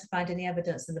haven't been able to find any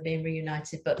evidence of them being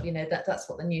reunited, but that's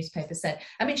what the newspaper said.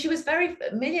 I mean,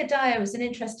 Amelia Dyer was a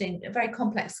very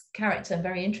complex character, and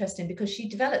very interesting because she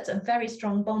developed a very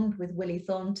strong bond with Willie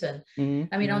Thornton.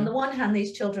 I mean, on the one hand,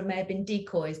 these children may have been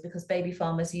decoys because baby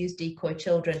farmers use decoy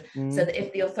children, so that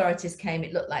if the authorities came,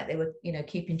 it looked like they were,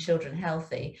 keeping children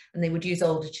healthy, and they would use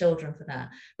older children for that.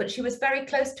 But she was very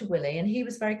close to Willie, and he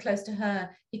was very close to her.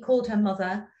 He called her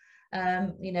mother.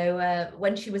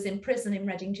 When she was in prison in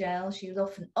Reading jail, she was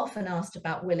often asked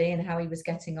about Willie and how he was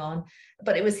getting on.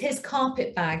 But it was his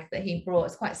carpet bag that he brought.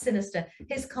 It's quite sinister.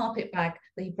 His carpet bag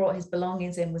that he brought his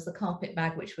belongings in was the carpet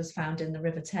bag which was found in the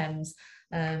River Thames.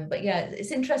 But yeah,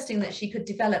 it's interesting that she could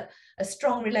develop a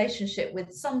strong relationship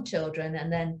with some children and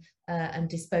then and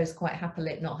dispose quite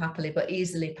happily, not happily, but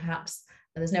easily perhaps.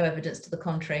 There's no evidence to the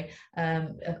contrary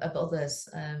of others.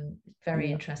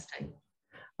 Very interesting.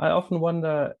 I often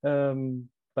wonder,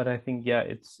 but I think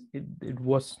they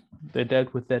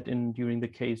dealt with that during the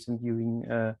case and during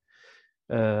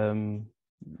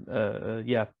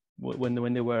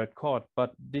when they were at court.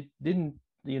 But did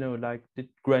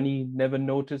Granny never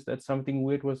notice that something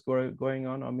weird was going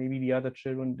on, or maybe the other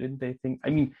children didn't? They think? I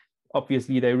mean,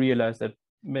 obviously they realized that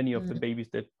many of the babies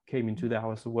that came into the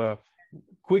house were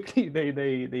quickly they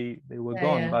were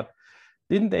gone. But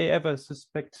didn't they ever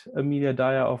suspect Amelia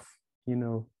Dyer of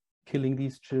killing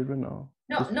these children or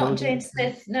Not Jane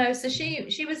disposing? Smith, no. So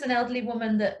she was an elderly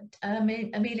woman that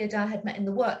Amelia Dyer had met in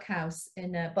the workhouse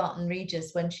in Barton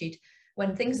Regis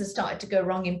when things had started to go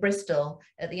wrong in Bristol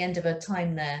at the end of her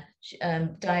time there.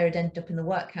 Dyer had ended up in the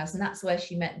workhouse, and that's where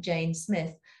she met Jane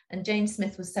Smith. And Jane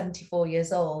Smith was 74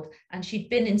 years old, and she'd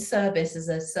been in service as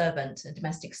a servant, a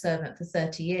domestic servant, for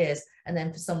 30 years. And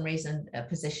then for some reason, a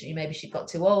position, maybe she got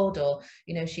too old, or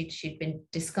she'd been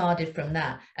discarded from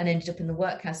that and ended up in the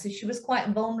workhouse. So she was quite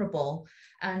vulnerable.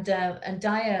 And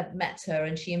Dyer met her,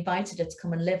 and she invited her to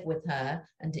come and live with her,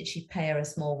 and that she'd pay her a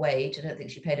small wage. I don't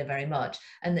think she paid her very much,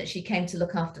 and that she came to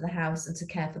look after the house and to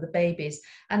care for the babies.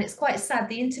 And it's quite sad,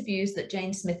 the interviews that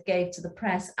Jane Smith gave to the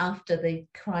press after the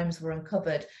crimes were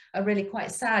uncovered are really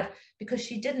quite sad, because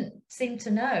she didn't seem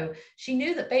to know. She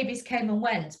knew that babies came and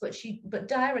went, but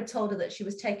Dyer had told her that she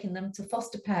was taking them to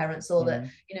foster parents, or that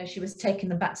she was taking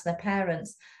them back to their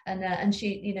parents, and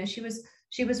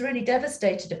she was really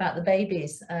devastated about the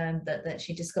babies that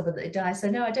she discovered that they died. So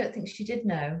no, I don't think she did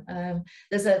know.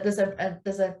 There's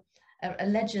a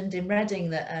legend in Reading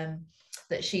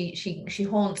that she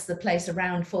haunts the place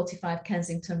around 45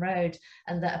 Kensington Road,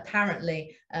 and that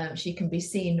apparently she can be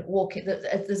seen walking.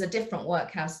 There's a different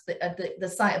workhouse,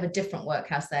 the site of a different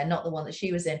workhouse there, not the one that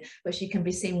she was in, but she can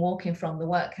be seen walking from the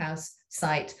workhouse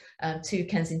site to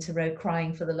Kensington Road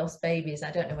crying for the lost babies.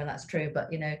 I don't know when that's true, but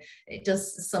it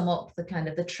does sum up the kind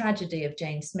of the tragedy of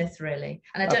Jane Smith, really.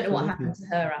 And I don't know what happened to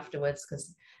her afterwards,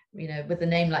 because with a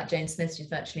name like Jane Smith, she's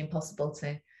virtually impossible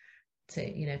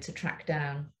to track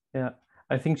down. Yeah,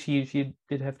 I think she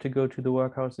did have to go to the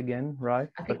workhouse again, right?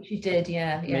 I think she did,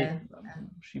 yeah.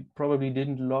 She probably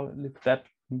didn't live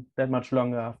that much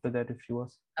longer after that, if she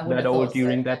was that old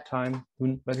during that time.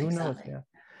 But who knows? Yeah.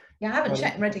 Yeah, I haven't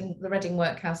checked the Reading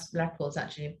workhouse records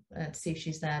actually to see if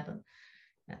she's there,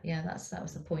 but yeah, that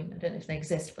was the point. I don't know if they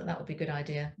exist, but that would be a good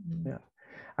idea. Yeah,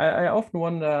 I often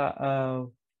wonder,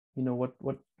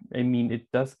 what I mean.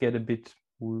 It does get a bit.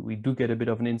 We do get a bit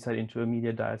of an insight into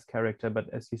Amelia Dyer's character,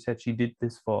 but as you said, she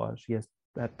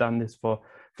had done this for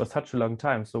such a long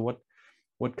time. So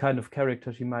what kind of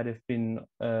character she might have been?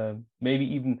 Maybe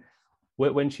even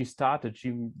when she started,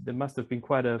 there must have been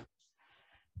quite a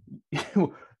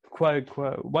quite.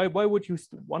 Why would you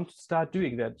want to start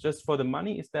doing that? Just for the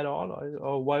money? Is that all,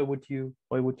 or why would you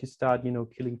start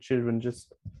killing children?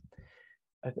 Just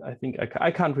I think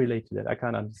I can't relate to that. I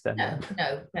can't understand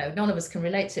that. No, none of us can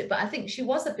relate to it. But I think she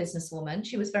was a businesswoman.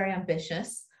 She was very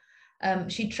ambitious.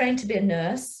 She trained to be a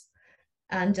nurse,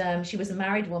 and she was a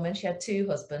married woman. She had 2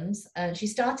 husbands, and she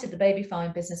started the baby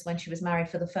farming business when she was married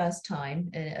for the first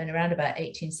time in around about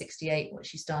 1868, when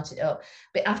she started up.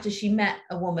 But after she met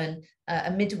a woman, a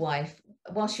midwife,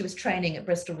 while she was training at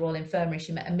Bristol Royal Infirmary,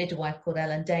 she met a midwife called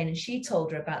Ellen Dane, and she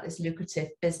told her about this lucrative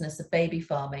business of baby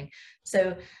farming.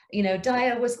 So,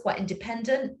 Dyer was quite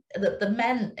independent. The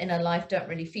men in her life don't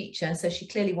really feature, so she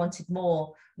clearly wanted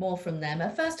more from them. Her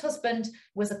first husband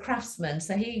was a craftsman,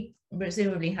 so he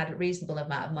presumably had a reasonable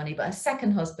amount of money, but her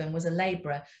second husband was a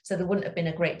labourer, so there wouldn't have been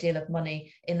a great deal of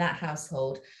money in that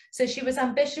household. So she was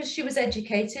ambitious, she was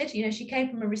educated. She came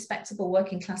from a respectable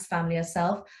working class family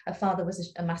herself. Her father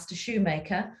was a master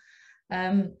shoemaker.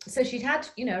 So she'd had,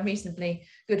 a reasonably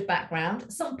good background,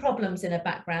 some problems in her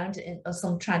background, or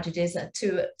some tragedies.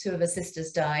 Two of her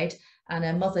sisters died, and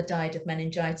her mother died of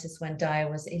meningitis when Dyer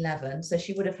was 11. So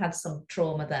she would have had some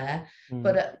trauma there.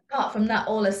 But apart from that,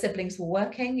 all her siblings were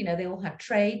working. They all had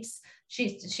trades.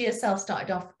 She herself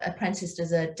started off apprenticed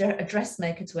as a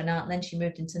dressmaker to an aunt, and then she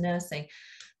moved into nursing.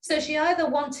 So she either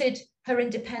wanted her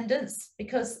independence,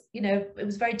 because it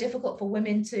was very difficult for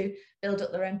women to build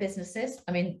up their own businesses.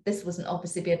 I mean, this wasn't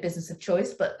obviously be a business of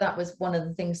choice, but that was one of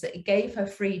the things that it gave her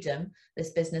freedom,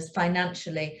 this business,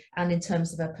 financially and in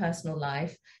terms of her personal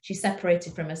life. She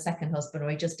separated from her second husband, or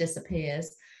he just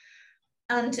disappears.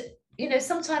 And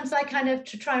sometimes I kind of,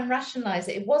 to try and rationalize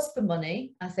it, it was for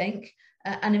money, I think.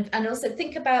 And also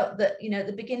think about that, at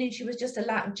the beginning, she was just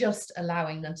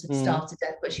allowing them to starve to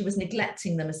death, but she was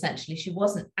neglecting them essentially. She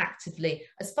wasn't actively,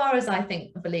 as far as I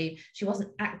believe, she wasn't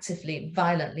actively,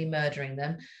 violently murdering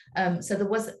them. So there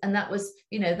was an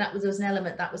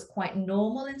element that was quite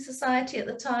normal in society at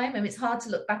the time. I mean, it's hard to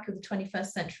look back at the 21st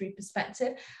century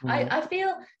perspective. I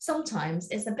feel sometimes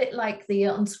it's a bit like the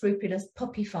unscrupulous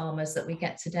puppy farmers that we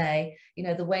get today.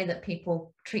 The way that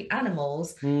people treat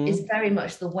animals is very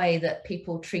much the way that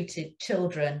people treated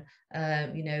children,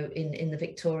 in the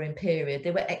Victorian period.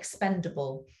 They were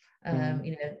expendable.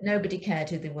 Nobody cared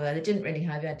who they were. They didn't really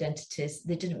have identities.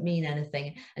 They didn't mean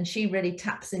anything. And she really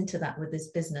taps into that with this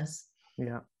business.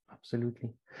 Yeah,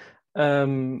 absolutely.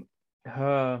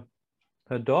 Her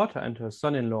her daughter and her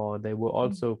son-in-law, they were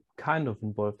also kind of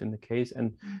involved in the case.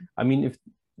 And I mean, if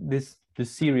this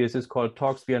series is called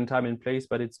Talks Beyond Time and Place,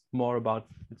 but it's more about,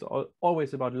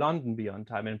 always about London beyond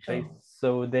time and place. Sure.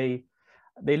 So they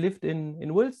lived in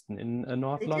Wilston in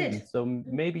North They London. did. So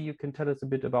maybe you can tell us a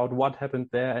bit about what happened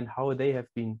there and how they have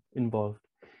been involved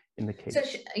in the case. So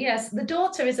yes, the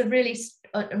daughter is a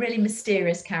really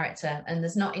mysterious character, and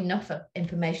there's not enough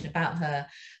information about her.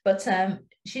 But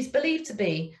she's believed to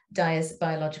be Dyer's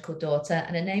biological daughter,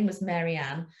 and her name was Mary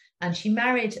Ann, and she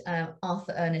married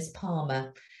Arthur Ernest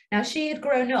Palmer. Now, she had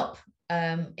grown up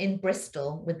in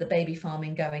Bristol with the baby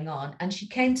farming going on, and she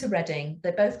came to Reading.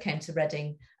 They both came to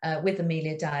Reading with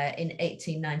Amelia Dyer in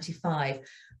 1895.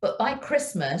 But by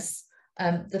Christmas,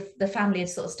 the family had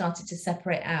sort of started to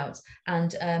separate out,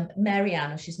 and Mary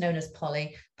Ann, or she's known as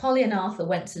Polly and Arthur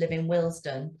went to live in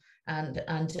Willesden,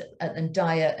 and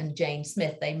Dyer and Jane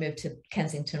Smith, they moved to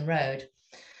Kensington Road.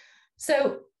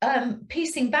 So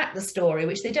piecing back the story,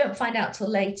 which they don't find out till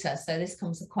later, so this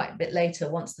comes quite a bit later,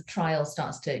 once the trial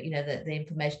starts to, the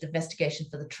information, the investigation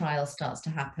for the trial starts to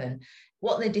happen,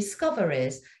 what they discover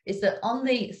is that on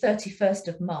the 31st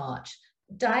of March,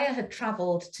 Dyer had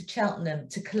travelled to Cheltenham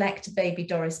to collect baby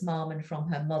Doris Marmon from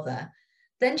her mother.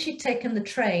 Then she'd taken the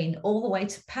train all the way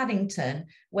to Paddington,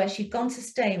 where she'd gone to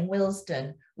stay in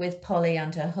Willesden with Polly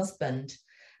and her husband.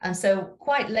 And so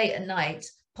quite late at night,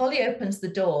 Polly opens the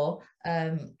door,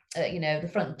 the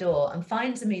front door, and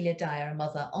finds Amelia Dyer, her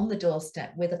mother, on the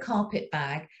doorstep with a carpet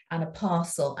bag and a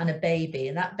parcel and a baby.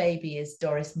 And that baby is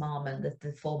Doris Marmon,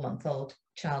 the 4-month-old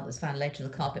child that's found later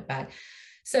in the carpet bag.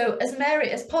 So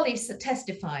as Polly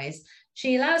testifies,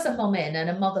 she allows her mum in, and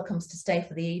her mother comes to stay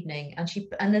for the evening.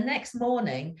 And the next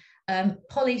morning,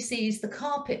 Polly sees the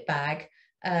carpet bag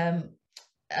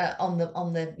on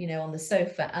the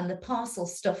sofa, and the parcel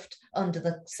stuffed under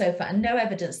the sofa, and no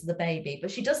evidence of the baby. But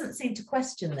she doesn't seem to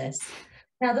question this.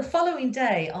 Now, the following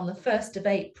day, on the 1st of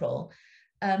April,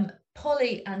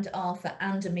 Polly and Arthur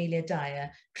and Amelia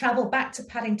Dyer travel back to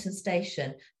Paddington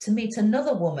Station to meet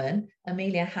another woman,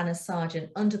 Amelia Hannah Sargent,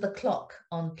 under the clock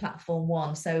on platform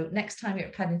 1. So next time you're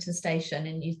at Paddington Station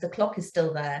and the clock is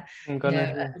still there,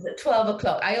 at 12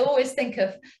 o'clock. I always think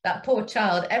of that poor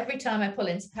child every time I pull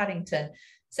into Paddington.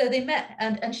 So they met,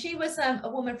 and she was a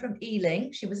woman from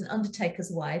Ealing. She was an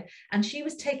undertaker's wife, and she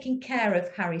was taking care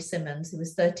of Harry Simmons, who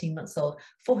was 13 months old,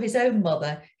 for his own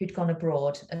mother, who'd gone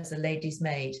abroad as a lady's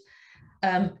maid.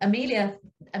 Amelia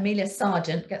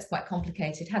Sargent, gets quite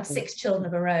complicated, had 6 children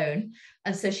of her own,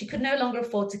 and so she could no longer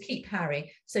afford to keep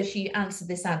Harry, so she answered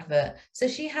this advert. So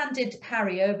she handed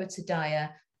Harry over to Dyer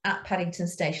at Paddington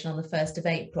Station on the 1st of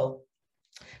April.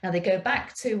 Now they go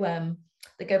back to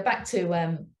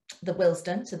the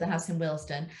Willesden, to the house in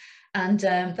Willesden, and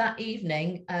that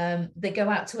evening they go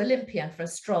out to Olympia for a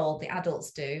stroll, the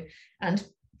adults do, and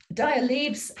Dyer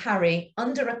leaves Harry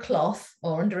under a cloth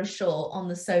or under a shawl on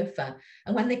the sofa,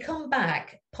 and when they come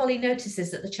back, Polly notices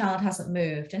that the child hasn't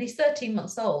moved, and he's 13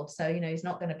 months old, so he's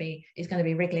going to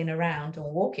be wriggling around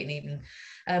or walking even,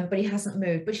 but he hasn't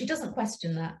moved. But she doesn't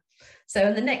question that.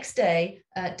 So the next day,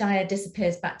 Dyer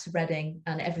disappears back to Reading,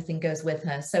 and everything goes with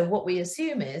her. So what we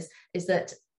assume is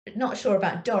that, not sure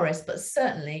about Doris, but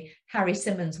certainly Harry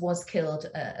Simmons was killed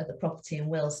at the property in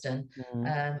Willesden,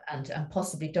 and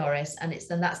possibly Doris. And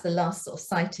that's the last sort of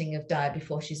sighting of Dyer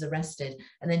before she's arrested.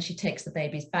 And then she takes the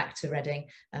babies back to Reading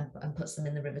and puts them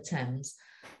in the River Thames.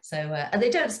 So and they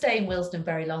don't stay in Willesden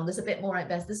very long. There's a bit more at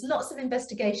best. There's lots of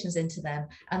investigations into them,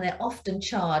 and they're often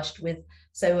charged with.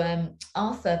 So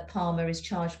Arthur Palmer is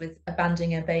charged with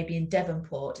abandoning a baby in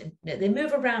Devonport. They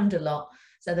move around a lot.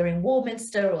 So they're in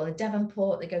Warminster or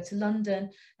Devonport, they go to London,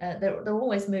 they're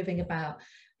always moving about.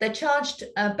 They're charged,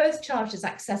 both charged as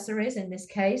accessories in this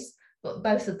case, but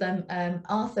both of them,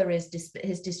 Arthur is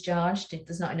discharged if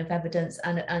there's not enough evidence,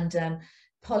 and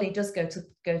Polly does go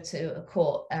to a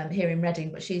court here in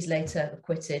Reading, but she's later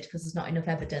acquitted because there's not enough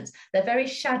evidence. They're very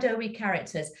shadowy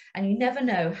characters, and you never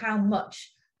know how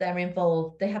much they're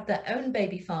involved. They have their own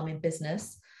baby farming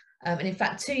business, and in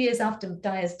fact, 2 years after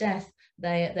Dyer's death,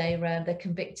 they're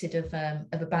convicted of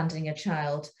abandoning a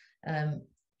child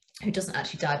who doesn't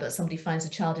actually die, but somebody finds a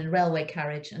child in a railway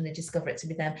carriage and they discover it to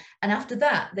be them. And after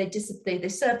that, they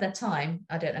serve their time.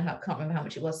 I don't know how, I can't remember how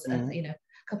much it was, a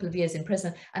couple of years in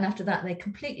prison. And after that, they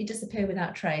completely disappear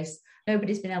without trace.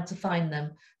 Nobody's been able to find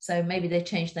them. So maybe they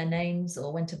changed their names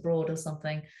or went abroad or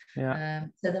something. Yeah.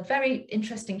 So they're very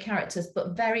interesting characters,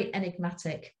 but very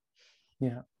enigmatic.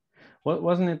 Yeah. Well,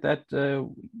 wasn't it that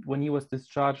when he was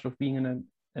discharged of being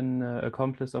an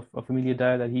accomplice of Amelia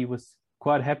Dyer, that he was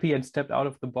quite happy and stepped out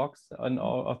of the box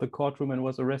of the courtroom and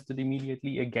was arrested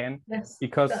immediately again, yes,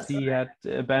 because he had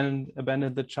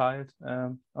abandoned the child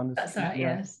on the that's street. right.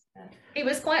 Yes, he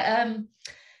was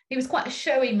quite a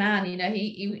showy man. You know,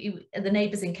 he the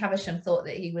neighbours in Caversham thought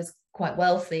that he was quite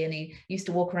wealthy, and he used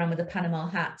to walk around with a Panama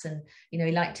hat, and you know,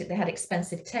 he liked it. They had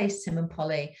expensive tastes, him and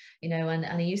Polly, you know,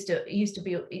 and he used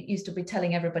to be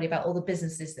telling everybody about all the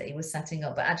businesses that he was setting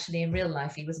up, but actually in real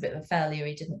life he was a bit of a failure.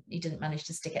 He didn't manage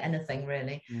to stick at anything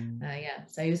really. Yeah,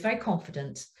 so he was very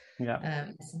confident.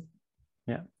 Yeah.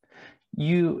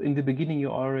 You, in the beginning, you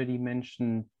already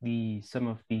mentioned some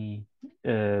of the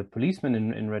policemen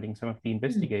in Reading, some of the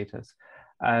investigators.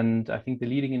 And I think the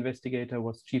leading investigator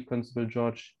was Chief Constable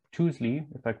George Tousley,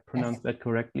 if I pronounced that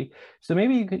correctly. So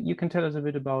maybe you can tell us a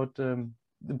bit about the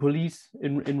police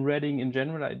in Reading in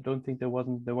general. I don't think there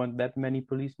weren't that many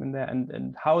policemen there,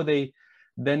 and how they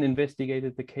then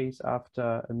investigated the case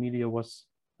after Amelia was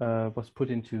put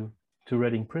into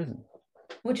Reading prison.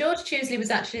 Well, George Tousley was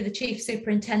actually the chief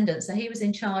superintendent, so he was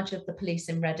in charge of the police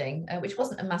in Reading, which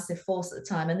wasn't a massive force at the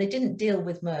time, and they didn't deal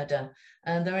with murder.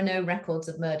 There are no records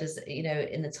of murders, you know,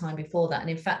 in the time before that. And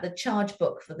in fact, the charge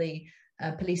book for the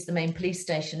police, the main police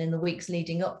station, in the weeks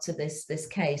leading up to this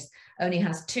case, only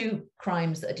has 2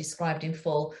 crimes that are described in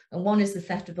full, and one is the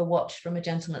theft of a watch from a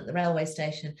gentleman at the railway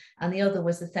station, and the other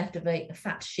was the theft of a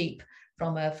fat sheep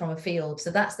from a field.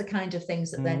 So that's the kind of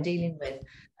things that they're dealing with.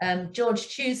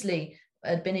 George Tousley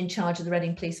had been in charge of the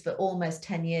Reading Police for almost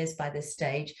 10 years by this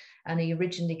stage, and he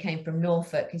originally came from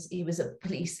Norfolk. He was a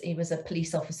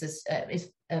police officer's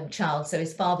child, so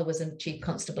his father was a chief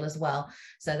constable as well.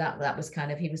 So that was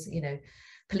kind of, he was, you know,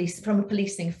 from a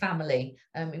policing family.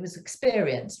 He was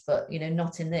experienced, but you know,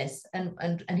 not in this.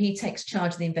 And he takes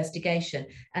charge of the investigation,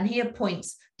 and he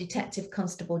appoints Detective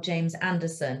Constable James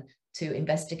Anderson to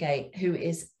investigate, who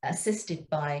is assisted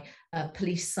by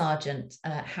Police Sergeant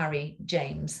Harry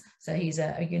James. So he's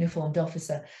a uniformed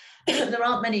officer. There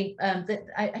aren't many,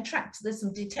 there's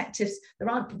some detectives, there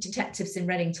aren't detectives in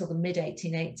Reading till the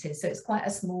mid-1880s, so it's quite a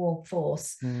small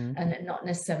force and not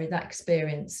necessarily that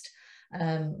experienced.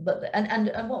 But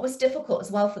what was difficult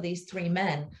as well for these 3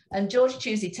 men, and George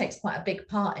Tousley takes quite a big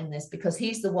part in this because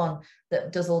he's the one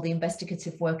that does all the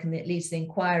investigative work and that leads the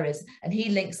inquiries, and he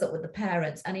links up with the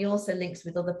parents, and he also links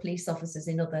with other police officers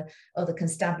in other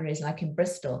constabularies like in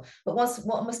Bristol. But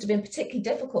what must have been particularly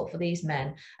difficult for these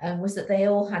men was that they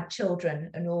all had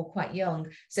children and all quite young.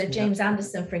 So James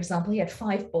Anderson, for example, he had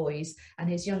 5 boys and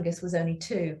his youngest was only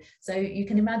 2. So you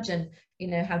can imagine, you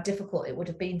know, how difficult it would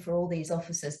have been for all these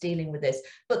officers dealing with this.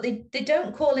 But they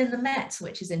don't call in the Met,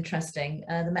 which is interesting,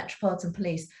 the Metropolitan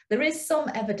Police. There is some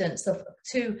evidence of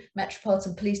 2 Metropolitan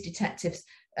Police detectives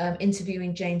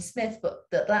interviewing Jane Smith, but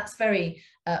that's very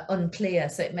unclear.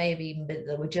 So it may have even been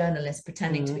there were journalists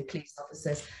pretending to be police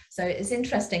officers. So it's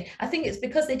interesting. I think it's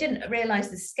because they didn't realise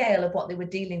the scale of what they were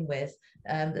dealing with,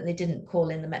 that they didn't call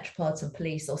in the Metropolitan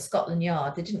Police or Scotland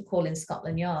Yard. They didn't call in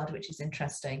Scotland Yard, which is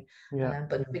interesting.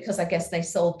 But because I guess they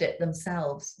solved it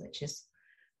themselves, which is,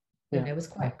 you know, was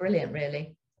quite brilliant,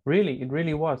 really. Really, it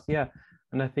really was, yeah.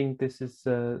 And I think this is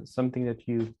something that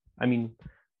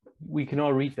we can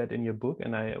all read that in your book,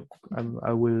 and I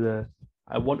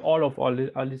want all of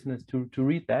our listeners to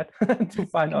read that to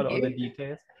find out all the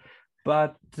details.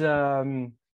 But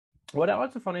what I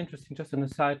also found interesting, just on a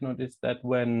side note, is that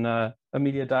when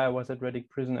Amelia Dyer was at Reading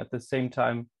Prison at the same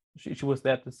time, she was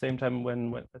there at the same time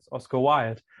when Oscar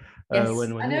Wilde, when he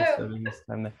was serving his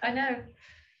time there. I know.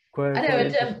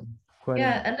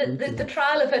 And the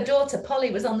trial of her daughter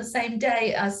Polly was on the same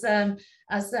day as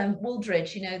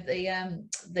Wooldridge, you know,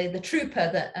 the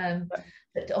trooper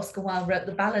that Oscar Wilde wrote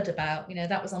the ballad about. You know,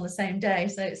 that was on the same day.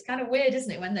 So it's kind of weird,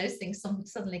 isn't it, when those things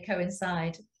suddenly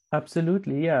coincide?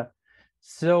 Absolutely, yeah.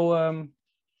 So,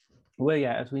 well,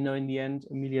 yeah, as we know, in the end,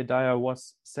 Amelia Dyer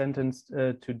was sentenced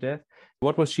to death.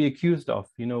 What was she accused of?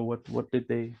 You know, what did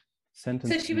they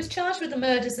sentence? So she was charged with the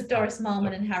murders of Doris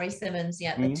Marmon and Harry Simmons.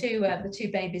 Yeah, the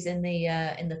two babies in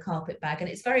the carpet bag, and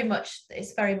it's very much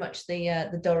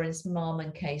the Doris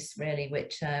Marmon case, really,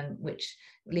 which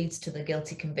leads to the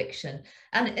guilty conviction.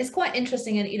 And it's quite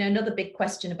interesting. And you know, another big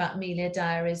question about Amelia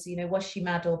Dyer is, you know, was she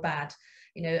mad or bad?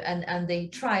 You know, and the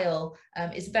trial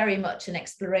is very much an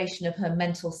exploration of her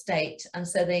mental state. And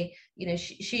so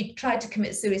she tried to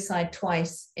commit suicide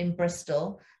twice in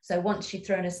Bristol. So once she'd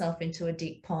thrown herself into a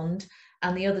deep pond,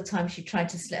 and the other time she tried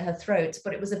to slit her throat,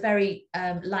 but it was a very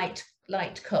light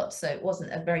cut, so it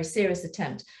wasn't a very serious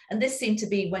attempt. And this seemed to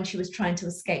be when she was trying to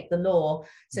escape the law.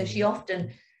 So she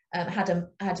often had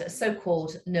a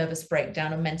so-called nervous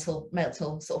breakdown, a mental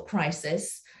sort of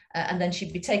crisis, and then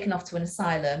she'd be taken off to an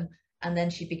asylum. and then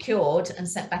she'd be cured and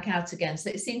sent back out again. So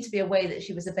it seemed to be a way that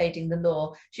she was evading the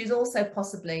law. She was also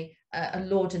possibly a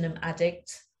laudanum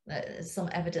addict. Some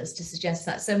evidence to suggest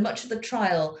that. So much of the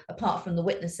trial, apart from the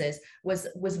witnesses, was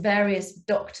various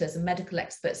doctors and medical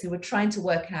experts who were trying to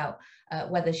work out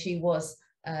whether she was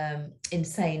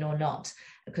insane or not,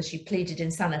 because she pleaded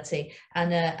insanity.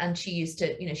 And she used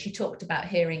to, you know, she talked about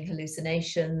hearing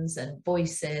hallucinations and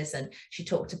voices, and she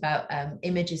talked about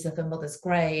images of her mother's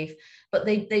grave, but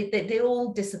they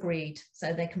all disagreed.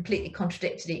 So they completely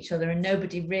contradicted each other, and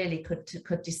nobody really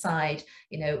could decide,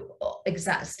 you know,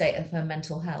 exact state of her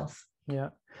mental health. Yeah,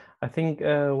 I think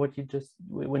what you just,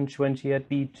 when she had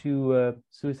the two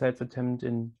suicide attempts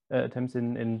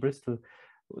in Bristol,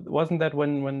 wasn't that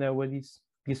when there were these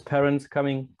parents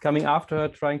coming after her,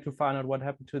 trying to find out what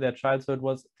happened to their child? So it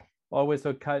was always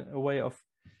a way of,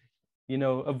 you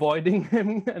know, avoiding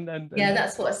him. And yeah,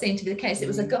 that's what seemed to be the case. It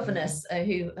was a governess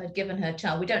who had given her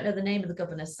child. We don't know the name of the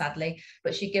governess, sadly,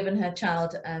 but she'd given her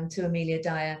child to Amelia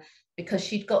Dyer because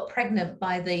she'd got pregnant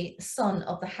by the son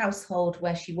of the household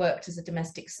where she worked as a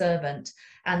domestic servant.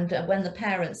 And when the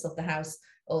parents of the house,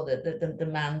 or the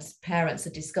man's parents,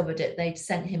 had discovered it, they'd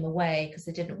sent him away because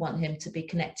they didn't want him to be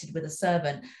connected with a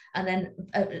servant. And then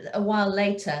a while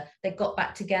later, they got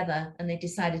back together and they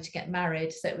decided to get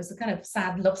married. So it was a kind of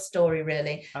sad love story,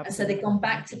 really. Absolutely. And so they'd gone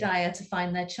back to Dyer to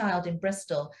find their child in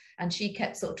Bristol, and she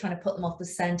kept sort of trying to put them off the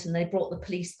scent, and they brought the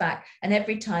police back. And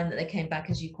every time that they came back,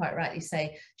 as you quite rightly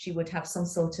say, she would have some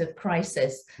sort of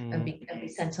crisis and be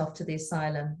sent off to the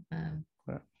asylum.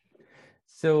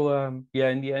 So yeah,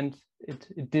 in the end,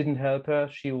 it didn't help her.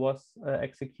 She was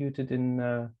executed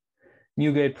in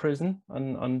Newgate prison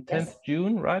on 10th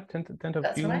June, right? 10th of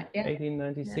That's June, right, yeah.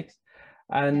 1896.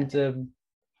 Yeah. And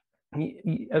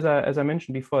as I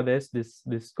mentioned before, there's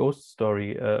this ghost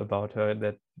story about her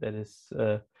that is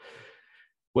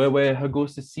where her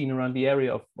ghost is seen around the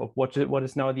area of what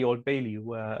is now the Old Bailey,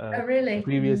 where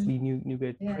previously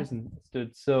Newgate prison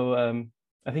stood. So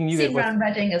I think Newgate seen around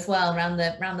Reading as well, around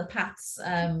the paths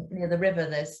near the river.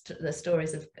 There's the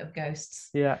stories of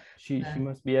ghosts. Yeah, she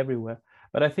must be everywhere.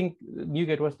 But I think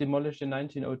Newgate was demolished in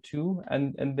 1902,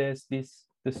 and there's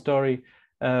the story.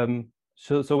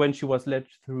 So when she was led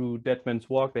through Dead Man's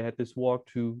Walk, they had this walk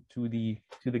to the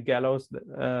gallows.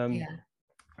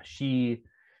 She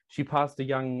passed a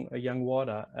young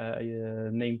warder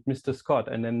named Mr. Scott,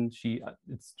 and then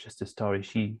it's just a story.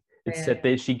 It said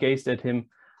that she gazed at him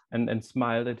and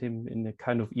smiled at him in a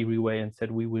kind of eerie way and said,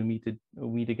 "We will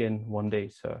meet again one day,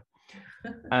 sir."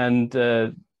 And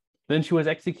then she was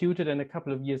executed, and a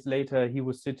couple of years later, he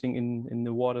was sitting in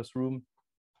the warder's room,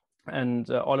 and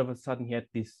all of a sudden he had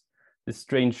this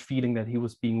strange feeling that he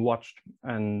was being watched,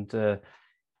 and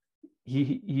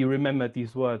he remembered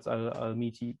these words, "I'll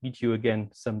meet you again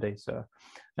someday, sir."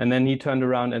 And then he turned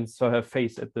around and saw her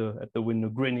face at the window,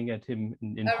 grinning at him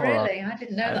in horror. Oh, really? I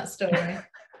didn't know that story.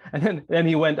 And then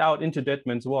he went out into Dead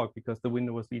Man's Walk, because the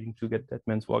window was leading to Dead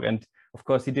Man's Walk. And of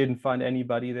course, he didn't find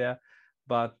anybody there,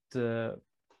 but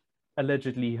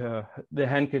allegedly the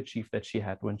handkerchief that she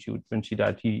had when she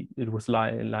died, it was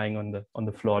lying on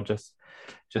the floor just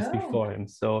before him.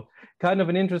 So kind of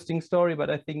an interesting story, but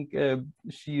I think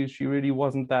she really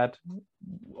wasn't that.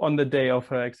 On the day of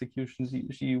her execution,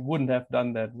 she wouldn't have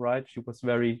done that, right? She was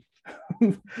very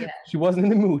she wasn't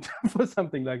in the mood for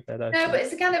something like that. No, but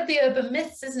it's kind of the urban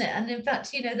myths, isn't it? And in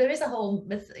fact, you know, there is a whole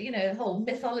myth, you know, whole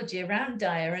mythology around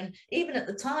Dyer. And even at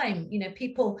the time, you know,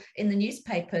 people in the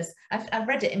newspapers, I've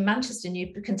read it in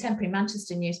contemporary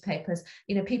Manchester newspapers,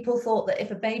 you know, people thought that if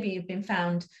a baby had been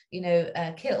found, you know,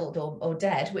 killed or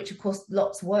dead, which of course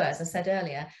lots were, as I said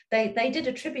earlier, they did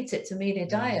attribute it to Amelia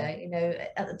Dyer, you know,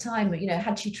 at the time, you know,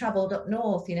 had she travelled up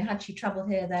north, you know, had she travelled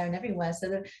here, there and everywhere.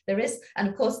 So there is, and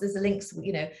of course there's the links,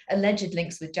 you know, alleged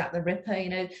links with Jack the Ripper, you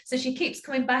know, so she keeps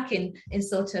coming back in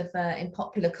sort of in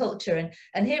popular culture.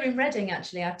 And here in Reading,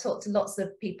 actually, I've talked to lots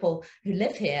of people who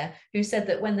live here who said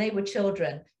that when they were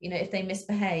children, you know, if they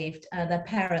misbehaved, their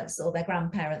parents or their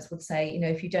grandparents would say, you know,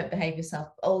 if you don't behave yourself,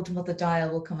 old Mother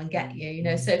Dyer will come and get you, you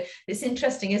know. So it's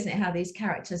interesting, isn't it, how these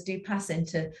characters do pass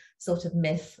into sort of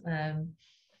myth.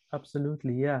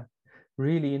 Absolutely, yeah,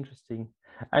 really interesting.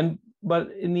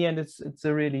 But in the end, it's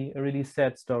a really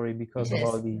sad story because of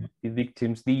all the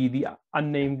victims, the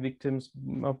unnamed victims,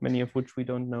 of many of which we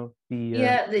don't know.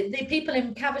 The people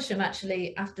in Caversham,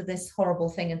 actually, after this horrible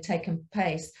thing had taken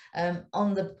place,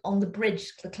 on the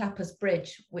bridge, the Clappers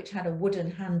Bridge, which had a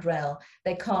wooden handrail,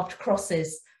 they carved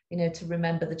crosses you know, to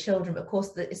remember the children. But of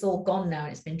course, it's all gone now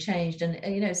and it's been changed. And,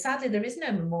 you know, sadly, there is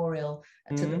no memorial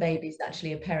to the babies that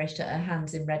actually have perished at her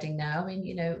hands in Reading now. I mean,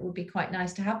 you know, it would be quite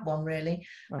nice to have one, really.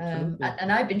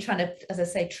 And I've been trying to, as I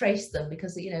say, trace them,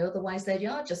 because, you know, otherwise they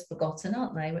are just forgotten,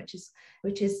 aren't they?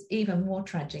 Which is even more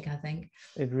tragic, I think.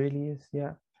 It really is,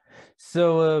 yeah.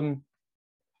 So,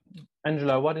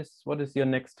 Angela, what is your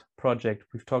next project?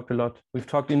 We've talked a lot. We've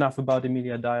talked enough about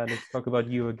Amelia Dyer. Let's talk about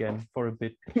you again for a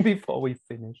bit before we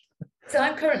finish. So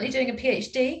I'm currently doing a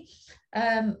PhD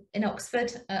in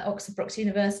Oxford, Oxford Brookes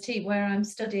University, where I'm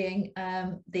studying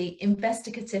the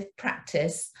investigative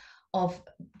practice of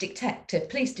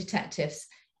police detectives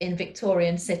in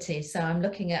Victorian cities. So I'm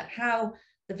looking at how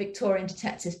the Victorian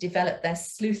detectives developed their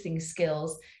sleuthing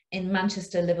skills in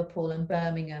Manchester, Liverpool, and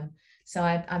Birmingham. So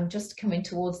I'm just coming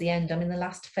towards the end. I'm in the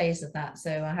last phase of that.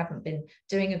 So I haven't been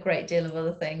doing a great deal of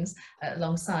other things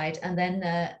alongside. And then,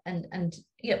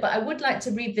 yeah, but I would like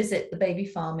to revisit the baby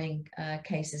farming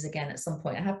cases again at some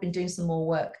point. I have been doing some more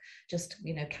work, just,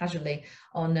 you know, casually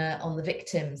on the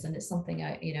victims. And it's something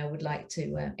I, you know, would like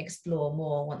to explore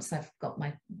more once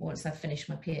I've finished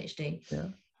my PhD. Yeah.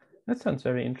 That sounds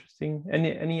very interesting.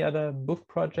 Any other book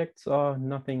projects, or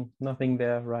nothing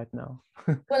there right now?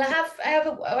 Well, I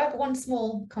have one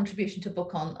small contribution to a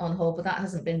book on hold, but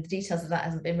the details of that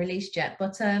hasn't been released yet.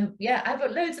 But yeah, I've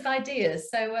got loads of ideas.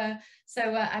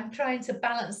 So I'm trying to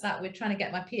balance that with trying to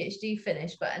get my PhD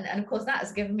finished. But and of course that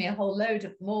has given me a whole load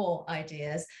of more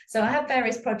ideas. So I have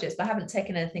various projects, but I haven't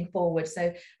taken anything forward.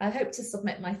 So I hope to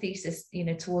submit my thesis, you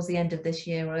know, towards the end of this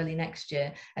year or early next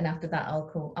year. And after that,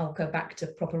 I'll go back to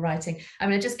proper writing. I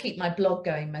mean, I just keep my blog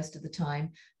going most of the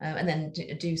time, and then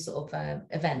do sort of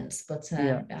events. But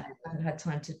yeah. I haven't had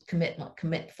time to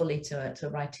commit fully to a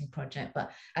writing project.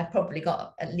 But I've probably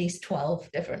got at least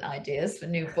 12 different ideas for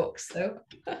new books. So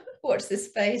watch this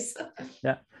space.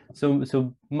 Yeah.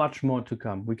 So much more to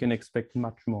come. We can expect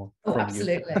much more. Oh,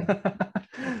 absolutely.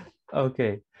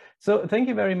 Okay. So thank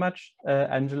you very much,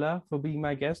 Angela, for being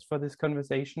my guest for this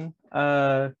conversation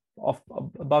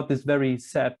about this very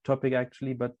sad topic,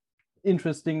 actually, but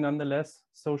interesting nonetheless,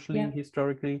 socially,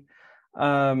 historically.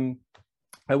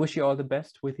 I wish you all the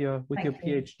best with your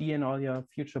PhD and all your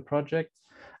future projects.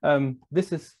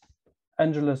 This is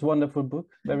Angela's wonderful book,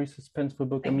 very suspenseful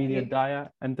book, Amelia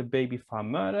Dyer and the Baby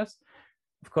Farm Murders.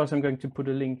 Of course, I'm going to put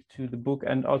a link to the book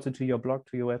and also to your blog,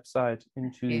 to your website,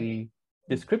 into the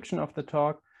description of the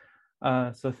talk.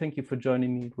 So thank you for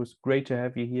joining me. It was great to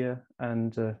have you here.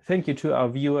 And thank you to our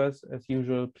viewers, as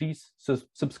usual. Please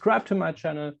subscribe to my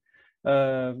channel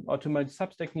or to my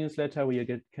Substack newsletter, where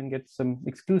you can get some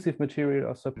exclusive material,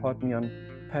 or support me on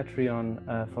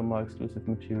Patreon for more exclusive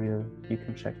material. You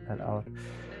can check that out.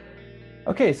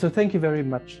 Okay, so thank you very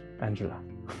much, Angela.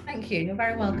 Thank you. You're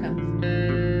very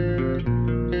welcome.